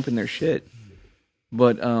they're jumping their shit.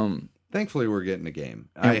 But Thankfully, we're getting a game.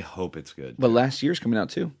 I hope it's good. but Last Year's coming out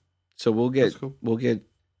too. So we'll That's cool. get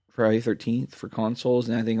Friday 13th for consoles,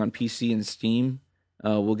 and I think on PC and Steam,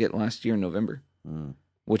 we'll get Last Year in November,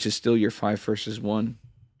 which is still your 5 versus 1,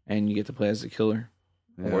 and you get to play as the killer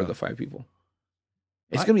or Yeah. the 5 people.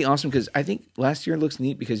 It's gonna be awesome because I think Last Year looks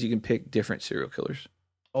neat because you can pick different serial killers.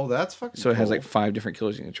 Oh, that's fucking. So it has cool. like 5 different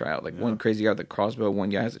killers you can try out. Like one crazy guy with a crossbow, one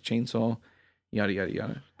guy has a chainsaw, yada yada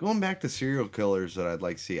yada. Going back to serial killers that I'd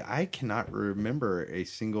like to see, I cannot remember a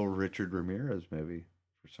single Richard Ramirez movie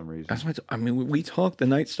for some reason. That's why we talked the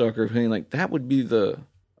Night Stalker thing. Like that would be the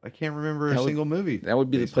I can't remember a single movie. That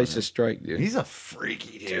would be the based place on to him. strike, dude. He's a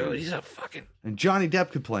freaky dude. Dude, he's a fucking And Johnny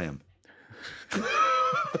Depp could play him.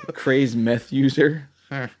 crazed meth user.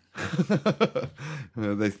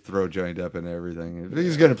 They throw Johnny Depp in everything. If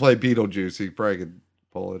he's going to play Beetlejuice, he probably could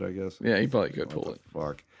pull it, I guess. Yeah, he probably could pull What it. the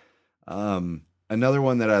fuck. Another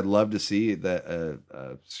one that I'd love to see, that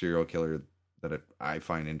a serial killer that I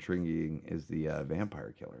find intriguing, is the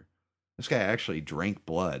vampire killer. This guy actually drank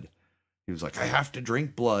blood. He was like, I have to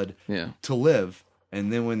drink blood Yeah. to live.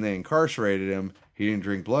 And then when they incarcerated him, he didn't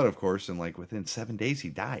drink blood, of course. And like within 7 days, he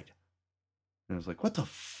died. And I was like, what the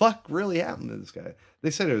fuck really happened to this guy?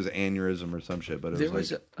 They said it was aneurysm or some shit, but it There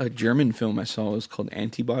was was like, a German film I saw. It was called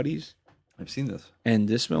Antibodies. I've seen this. And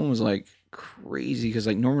this film was like crazy because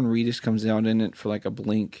like Norman Reedus comes out in it for like a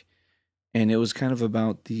blink. And it was kind of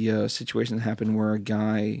about the situation that happened where a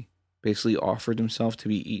guy basically offered himself to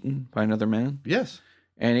be eaten by another man. Yes.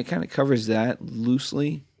 And it kind of covers that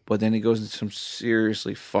loosely, but then it goes into some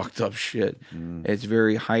seriously fucked up shit. It's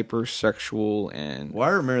very hypersexual and Well,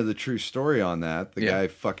 I remember the true story on that. The Yeah. guy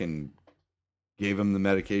fucking gave him the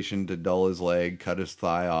medication to dull his leg, cut his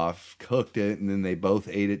thigh off, cooked it, and then they both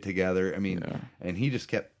ate it together. I mean, and he just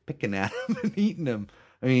kept picking at him and eating him.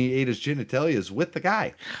 I mean, he ate his genitalias with the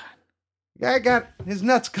guy. The guy got his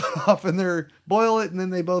nuts cut off, and they're boil it, and then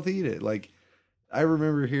they both eat it. Like, I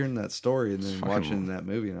remember hearing that story and then watching that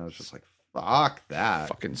movie, and I was just like, fuck that.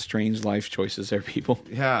 Fucking strange life choices there, people.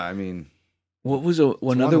 Yeah, I mean, what was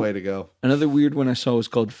another way to go? Another weird one I saw was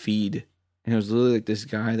called Feed. And it was literally like this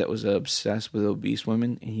guy that was obsessed with obese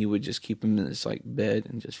women, and he would just keep them in this like bed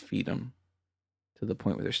and just feed them to the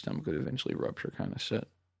point where their stomach would eventually rupture, kind of shit.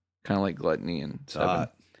 Kind of like Gluttony and Seven.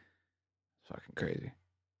 Fucking crazy.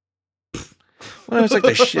 Well, it was like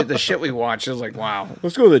the shit we watched. I was like, wow,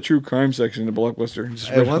 let's go to the true crime section of Blockbuster.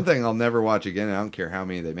 Hey, one thing I'll never watch again, I don't care how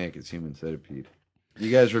many they make, is Human Centipede. You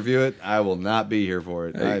guys review it, I will not be here for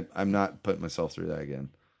it. Hey. I'm not putting myself through that again.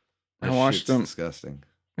 I watched them. Disgusting.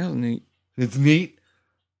 That was neat. It's neat.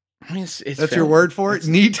 I mean, it's That's film. your word for it?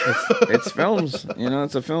 Neat. It's films. You know,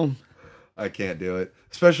 it's a film. I can't do it.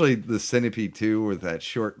 Especially the Centipede 2 with that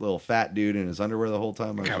short little fat dude in his underwear the whole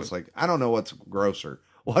time. I was just like, I don't know what's grosser,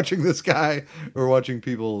 watching this guy or watching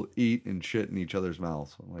people eat and shit in each other's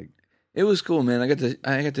mouths. I'm like, it was cool, man. I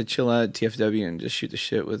got to chill out at TFW and just shoot the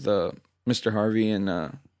shit with Mr. Harvey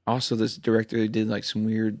and also this director who did like some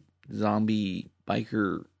weird zombie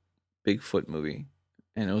biker Bigfoot movie.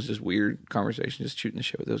 And it was just weird conversation, just shooting the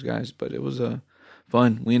shit with those guys. But it was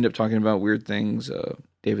fun. We ended up talking about weird things,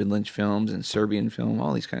 David Lynch films and Serbian film,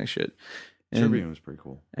 all these kind of shit. And, Serbian was pretty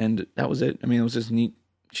cool. And that was it. I mean, it was just neat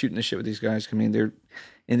shooting the shit with these guys. I mean, they're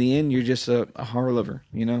in the end, you're just a horror lover,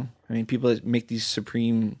 you know? I mean, people that make these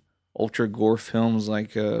supreme ultra gore films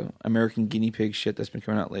like American Guinea Pig shit that's been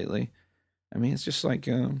coming out lately. I mean, it's just like,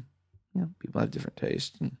 you know, people have different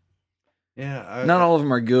tastes. And yeah. not all of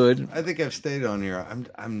them are good. I think I've stated on here,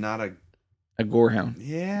 I'm not a gore hound.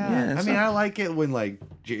 Yeah. I mean, I like it when like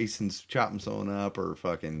Jason's chopping someone up or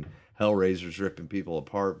fucking Hellraiser's ripping people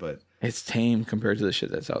apart, but it's tame compared to the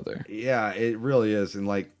shit that's out there. Yeah, it really is. And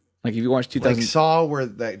like if you watch 2000, like Saw, where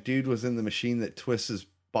that dude was in the machine that twists his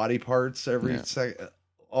body parts every second.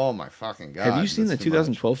 Oh my fucking god! Have you seen the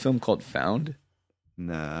 2012 film called Found?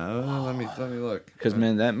 No, let me look. Because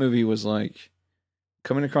man, that movie was like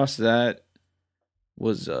coming across that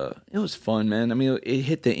was it was fun, man. I mean, it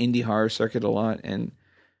hit the indie horror circuit a lot, and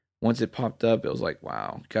once it popped up, it was like,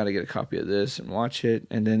 wow, gotta get a copy of this and watch it.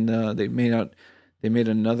 And then they made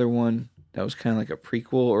another one that was kind of like a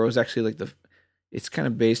prequel, or it was actually like it's kind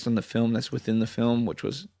of based on the film that's within the film, which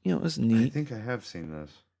was, you know, it was neat. I think I have seen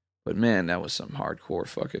this. But man, that was some hardcore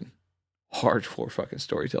fucking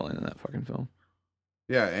storytelling in that fucking film.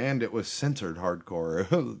 Yeah, and it was censored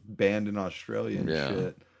hardcore, banned in Australia and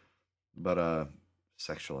shit. But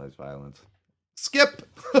sexualized violence. Skip.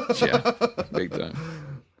 Yeah, big time.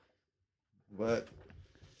 But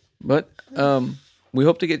we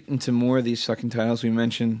hope to get into more of these fucking titles we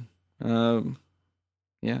mentioned. Yeah,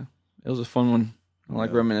 it was a fun one. I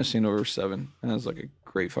like reminiscing over Seven, and it was like a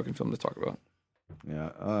great fucking film to talk about.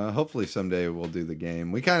 Yeah, hopefully someday we'll do the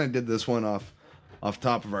game. We kind of did this one off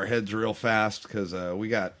top of our heads real fast because we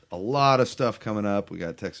got a lot of stuff coming up. We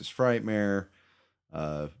got Texas Frightmare.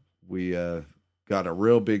 We got a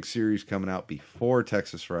real big series coming out before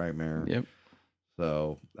Texas Frightmare. Yep.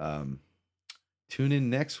 So tune in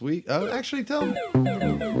next week. Oh, actually, tell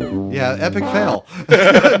them. Yeah, epic fail.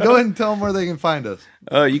 Go ahead and tell them where they can find us.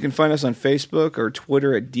 You can find us on Facebook or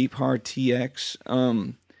Twitter at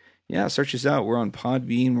DeepHardTX. Yeah, search us out. We're on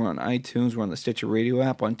Podbean. We're on iTunes. We're on the Stitcher Radio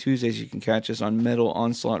app. On Tuesdays, you can catch us on Metal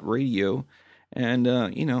Onslaught Radio. And,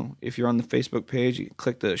 you know, if you're on the Facebook page, you can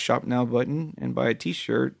click the Shop Now button and buy a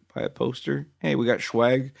T-shirt, buy a poster. Hey, we got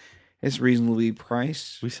swag. It's reasonably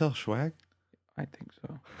priced. We sell swag? I think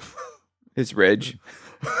so. It's Reg.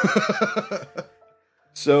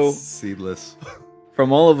 So, seedless.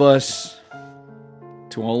 From all of us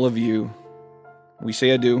to all of you, we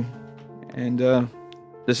say adieu. And,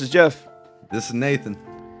 this is Jeff. This is Nathan.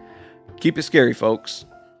 Keep it scary, folks.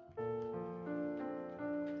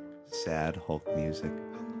 Sad Hulk music.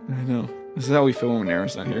 I know. This is how we feel when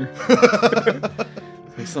Aaron's not here.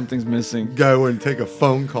 Like something's missing. Guy wouldn't take a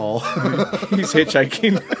phone call. He's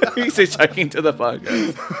hitchhiking. He's hitchhiking to the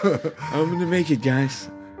podcast. I'm going to make it,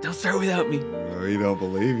 guys. Don't start without me. We don't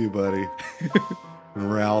believe you, buddy.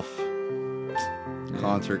 Ralph.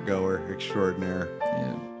 Concert goer extraordinaire.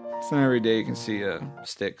 Yeah. It's not every day you can see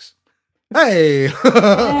Styx. Hey! Someone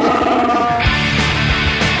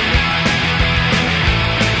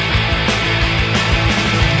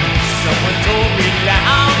told me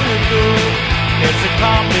long ago there's a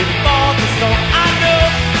calm before the storm. I know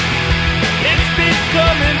it's been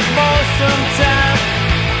coming for some time.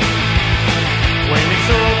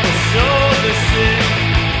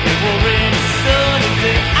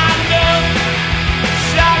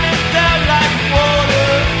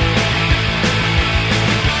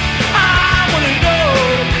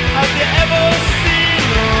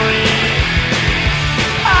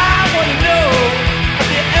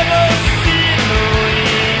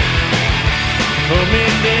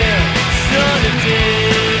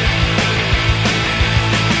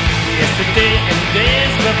 yesterday and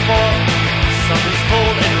days before. Summer's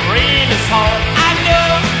cold and rain is hard. I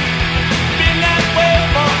know, been that way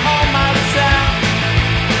for all my time.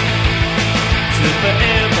 To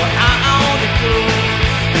forever I only go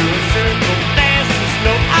through a circle fast and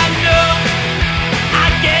slow. I know, I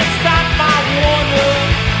can't stop my wonder.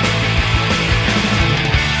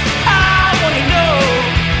 I wanna know,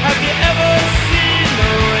 have you ever seen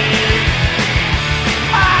the rain?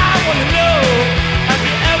 I wanna know, have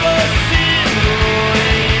you ever seen the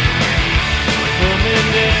rain? Coming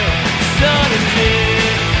down, sun and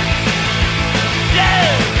rain. Yeah!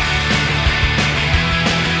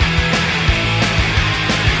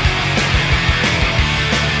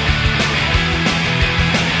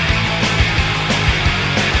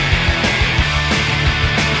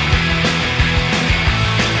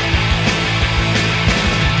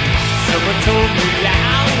 Someone told me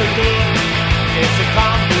long ago, it's a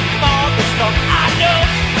calm before the storm. I know,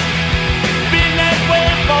 been that way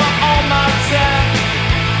for all my time.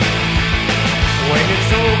 When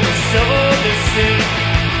it's over, so they say,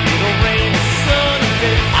 it'll rain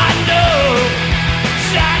Sunday. I know,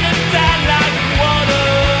 shining down like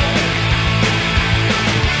water.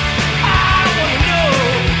 I wanna know,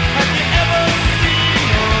 have you ever seen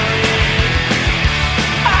the rain?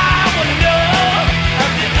 I wanna know,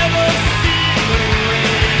 have you ever seen the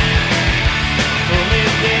rain?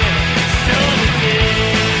 Coming down, Sunday.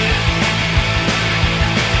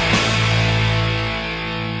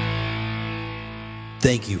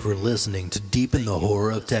 Thank you for listening to Deep in the Horror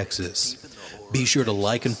of Texas. Be sure to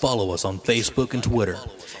like and follow us on Facebook and Twitter.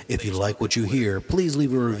 If you like what you hear, please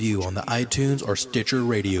leave a review on the iTunes or Stitcher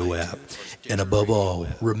radio app. And above all,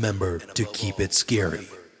 remember to keep it scary.